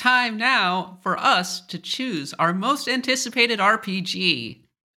 It is time now for us to choose our most anticipated RPG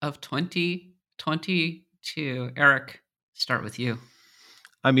of 2022. Eric, start with you.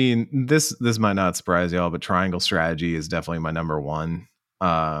 I mean, this might not surprise y'all, but Triangle Strategy is definitely my number one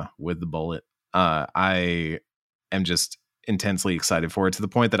with the bullet. I am just intensely excited for it to the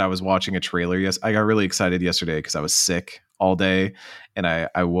point that I was watching a trailer. Yes, I got really excited yesterday because I was sick all day, and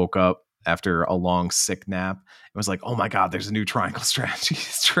I woke up after a long sick nap and was like, oh my God, there's a new Triangle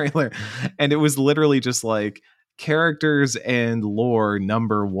Strategies trailer. And it was literally just like characters and lore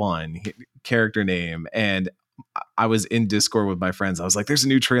number one, character name. And I was in Discord with my friends. I was like, there's a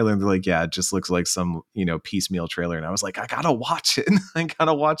new trailer. And they're like, yeah, it just looks like some, piecemeal trailer. And I was like, I gotta watch it. I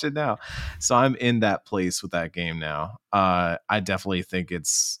gotta watch it now. So I'm in that place with that game now. I definitely think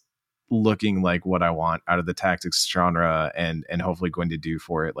it's looking like what I want out of the tactics genre and hopefully going to do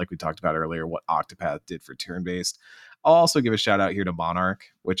for it. Like we talked about earlier, what Octopath did for turn-based. I'll also give a shout out here to Monarch,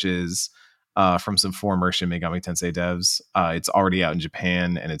 which is from some former Shin Megami Tensei devs. It's already out in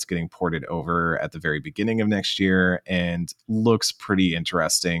Japan, and it's getting ported over at the very beginning of next year, and looks pretty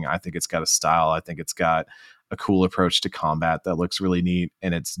interesting. I think it's got a style. I think it's got a cool approach to combat that looks really neat,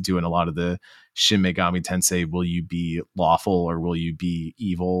 and it's doing a lot of the Shin Megami Tensei, will you be lawful or will you be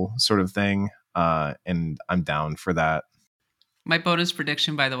evil sort of thing. And I'm down for that. My bonus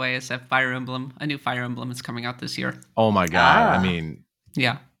prediction, by the way, is that a new Fire Emblem is coming out this year. Oh my God. I mean,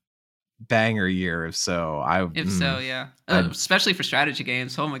 yeah. Banger year, if so. Yeah. Especially for strategy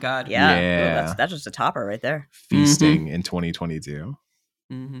games. Oh my God. Yeah. Ooh, that's just a topper right there. Feasting in 2022.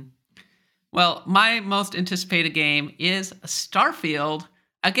 Mm-hmm. Well, my most anticipated game is Starfield,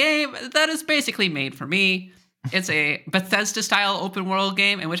 a game that is basically made for me. It's a Bethesda-style open-world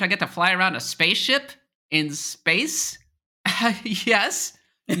game in which I get to fly around a spaceship in space. Yes,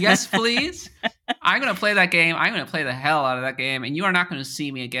 please. I'm going to play that game. I'm going to play the hell out of that game, and you are not going to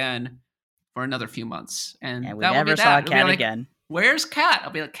see me again for another few months. And we never saw Kat again. Where's Kat?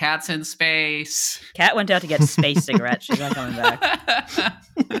 I'll be like, Kat's in space. Kat went out to get space cigarettes. She's not coming back.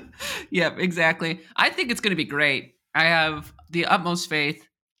 Yep, exactly. I think it's going to be great. I have the utmost faith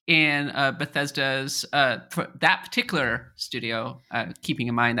in Bethesda's, that particular studio, keeping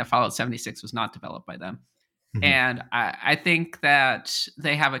in mind that Fallout 76 was not developed by them. Mm-hmm. And I think that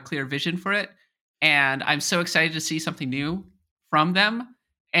they have a clear vision for it. And I'm so excited to see something new from them.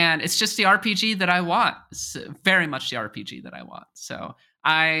 And it's just the RPG that I want. It's very much the RPG that I want. So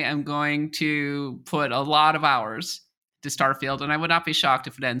I am going to put a lot of hours to Starfield, and I would not be shocked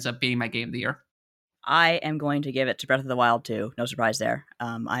if it ends up being my game of the year. I am going to give it to Breath of the Wild 2. No surprise there.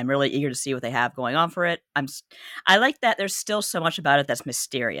 I'm really eager to see what they have going on for it. I like that there's still so much about it that's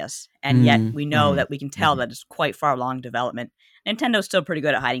mysterious, and yet we know that we can tell that it's quite far along development. Nintendo's still pretty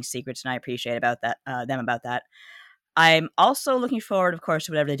good at hiding secrets, and I appreciate them about that. I'm also looking forward, of course,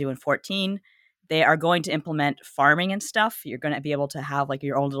 to whatever they do in 14. They are going to implement farming and stuff. You're going to be able to have like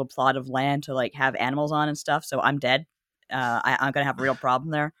your own little plot of land to like have animals on and stuff. So I'm dead. I'm going to have a real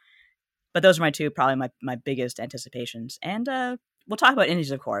problem there. But those are my two, probably my biggest anticipations. And we'll talk about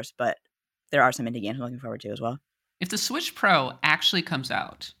indies, of course, but there are some indie games I'm looking forward to as well. If the Switch Pro actually comes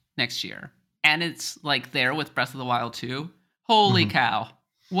out next year, and it's like there with Breath of the Wild 2, holy cow,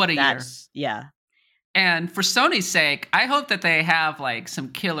 what a year. Yeah. And for Sony's sake, I hope that they have like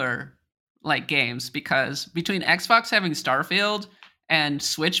some killer like games, because between Xbox having Starfield and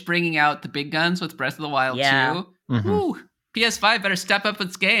Switch bringing out the big guns with Breath of the Wild 2, woo, PS5 better step up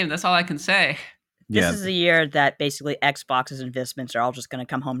its game. That's all I can say. This is the year that basically Xbox's investments are all just going to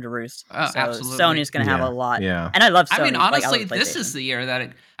come home to roost. Oh, so absolutely. Sony's going to have a lot. Yeah. And I love Sony. I mean, honestly, this is the year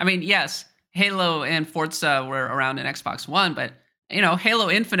that yes, Halo and Forza were around in Xbox One, but Halo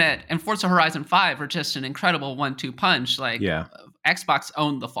Infinite and Forza Horizon 5 are just an incredible 1-2 punch. Like, Xbox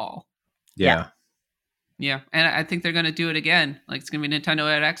owned the fall. Yeah. And I think they're going to do it again. Like, it's going to be Nintendo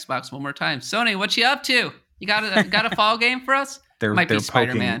at Xbox one more time. Sony, what you up to? You got a fall game for us? They're poking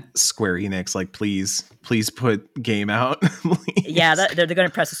Square Enix, like, please put game out. Yeah, they're going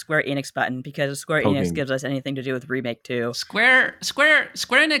to press the Square Enix button because Square Enix gives us anything to do with Remake 2. Square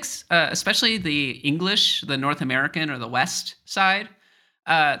Enix, especially the English, the North American or the West side,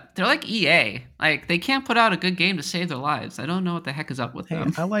 they're like EA. Like, they can't put out a good game to save their lives. I don't know what the heck is up with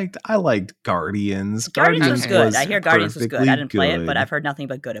them. I liked Guardians. Guardians was good. I hear Guardians was good. I didn't play it, but I've heard nothing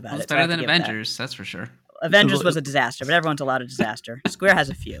but good about it. It's better than Avengers, that's for sure. Avengers was a disaster, but everyone's allowed a disaster. Square has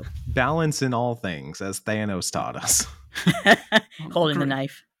a few. Balance in all things, as Thanos taught us. Holding the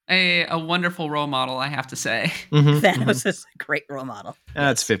knife. A wonderful role model, I have to say. Thanos is a great role model.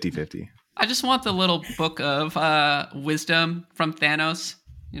 It's 50-50. I just want the little book of wisdom from Thanos,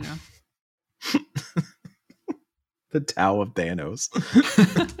 The Tao of Thanos.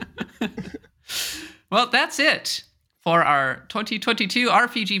 Well, that's it for our 2022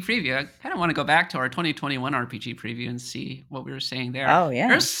 RPG preview. I kind of want to go back to our 2021 RPG preview and see what we were saying there. Oh, yeah.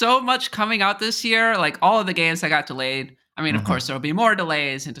 There's so much coming out this year. Like, all of the games that got delayed. I mean, of course, there will be more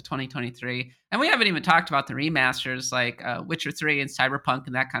delays into 2023. And we haven't even talked about the remasters like Witcher 3 and Cyberpunk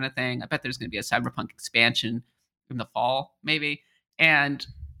and that kind of thing. I bet there's going to be a Cyberpunk expansion in the fall, maybe. And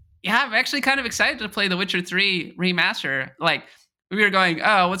yeah, I'm actually kind of excited to play the Witcher 3 remaster. Like, we were going,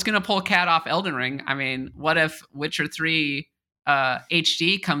 oh, what's going to pull Cat off Elden Ring? I mean, what if Witcher 3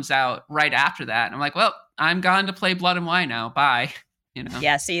 HD comes out right after that? And I'm like, well, I'm gone to play Blood and Wine now. Bye.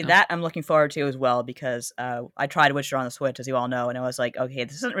 Yeah, see, that I'm looking forward to as well, because I tried Witcher on the Switch, as you all know, and I was like, okay,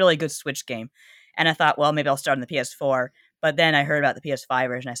 this isn't really a good Switch game. And I thought, well, maybe I'll start on the PS4. But then I heard about the PS5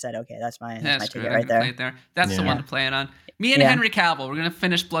 version. I said, okay, that's my ticket right there. That's the one to play it on. Me and Henry Cavill, we're going to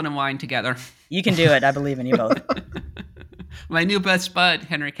finish Blood and Wine together. You can do it. I believe in you both. My new best bud,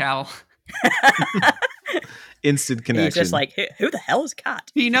 Henry Cavill. Instant connection. He's just like, who the hell is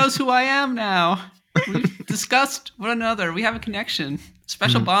Kat? He knows who I am now. We've discussed one another. We have a connection,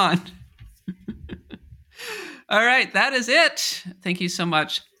 special bond. All right, that is it. Thank you so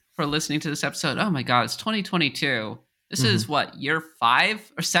much for listening to this episode. Oh my God, it's 2022. This is what, year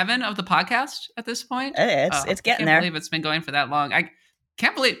 5 or 7 of the podcast at this point? It's getting there. I can't believe it's been going for that long. I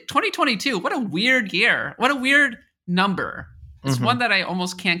can't believe 2022. What a weird year. What a weird number. It's one that I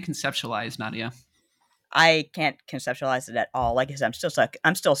almost can't conceptualize, Nadia. I can't conceptualize it at all. Like I said, I'm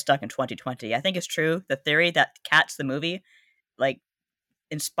still stuck in 2020. I think it's true. The theory that Cats the movie,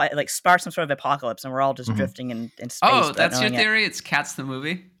 sparked some sort of apocalypse, and we're all just drifting in space. Oh, that's your theory? It's Cats the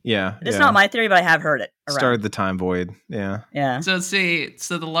movie? Yeah. It's not my theory, but I have heard it around. Started the time void. Yeah. Yeah. So let's see.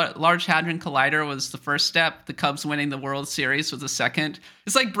 So the Large Hadron Collider was the first step. The Cubs winning the World Series was the second.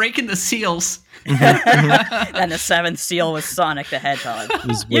 It's like breaking the seals. Then the 7th seal was Sonic the Hedgehog.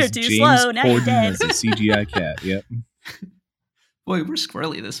 You're too James slow. Now you're dead. As a CGI cat. Yep. Boy, we're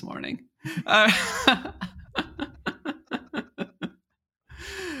squirrely this morning.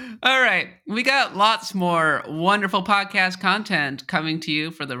 All right. We got lots more wonderful podcast content coming to you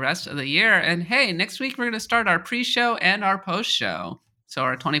for the rest of the year. And hey, next week we're going to start our pre-show and our post-show. So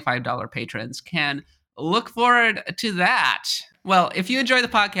our $25 patrons can look forward to that. Well, if you enjoy the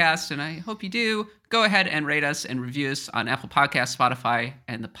podcast, and I hope you do, go ahead and rate us and review us on Apple Podcasts, Spotify,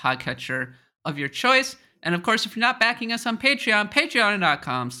 and the podcatcher of your choice. And of course, if you're not backing us on Patreon,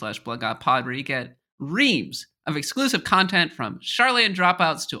 patreon.com/bloodgodpod, where you get reams of exclusive content from Charlatan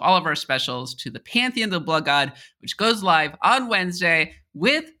Dropouts to all of our specials to the Pantheon of the Blood God, which goes live on Wednesday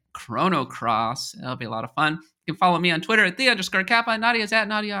with Chrono Cross. It'll be a lot of fun. You can follow me on Twitter at @the_Kappa. Nadia's at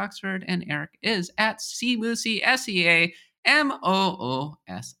Nadia Oxford, and Eric is at CMoosi, SEAMOOSI.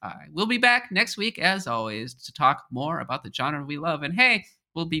 We'll be back next week, as always, to talk more about the genre we love. And hey,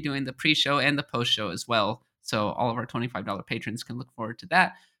 we'll be doing the pre-show and the post-show as well. So all of our $25 patrons can look forward to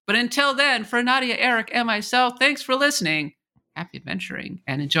that. But until then, for Nadia, Eric, and myself, thanks for listening. Happy adventuring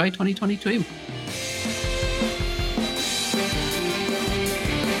and enjoy 2022.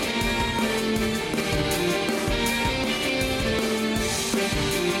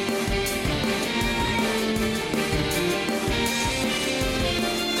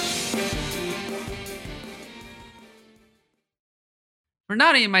 For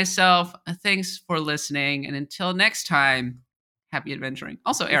Nadia and myself, thanks for listening. And until next time, happy adventuring.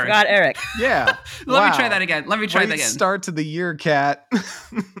 Also, Eric. Forgot Eric. Yeah. Let me try that again. Let me try that again. Start to the year, Cat.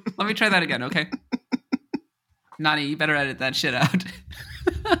 Let me try that again, okay? Nadia, you better edit that shit out.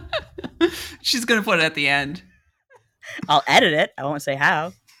 She's going to put it at the end. I'll edit it. I won't say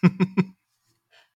how.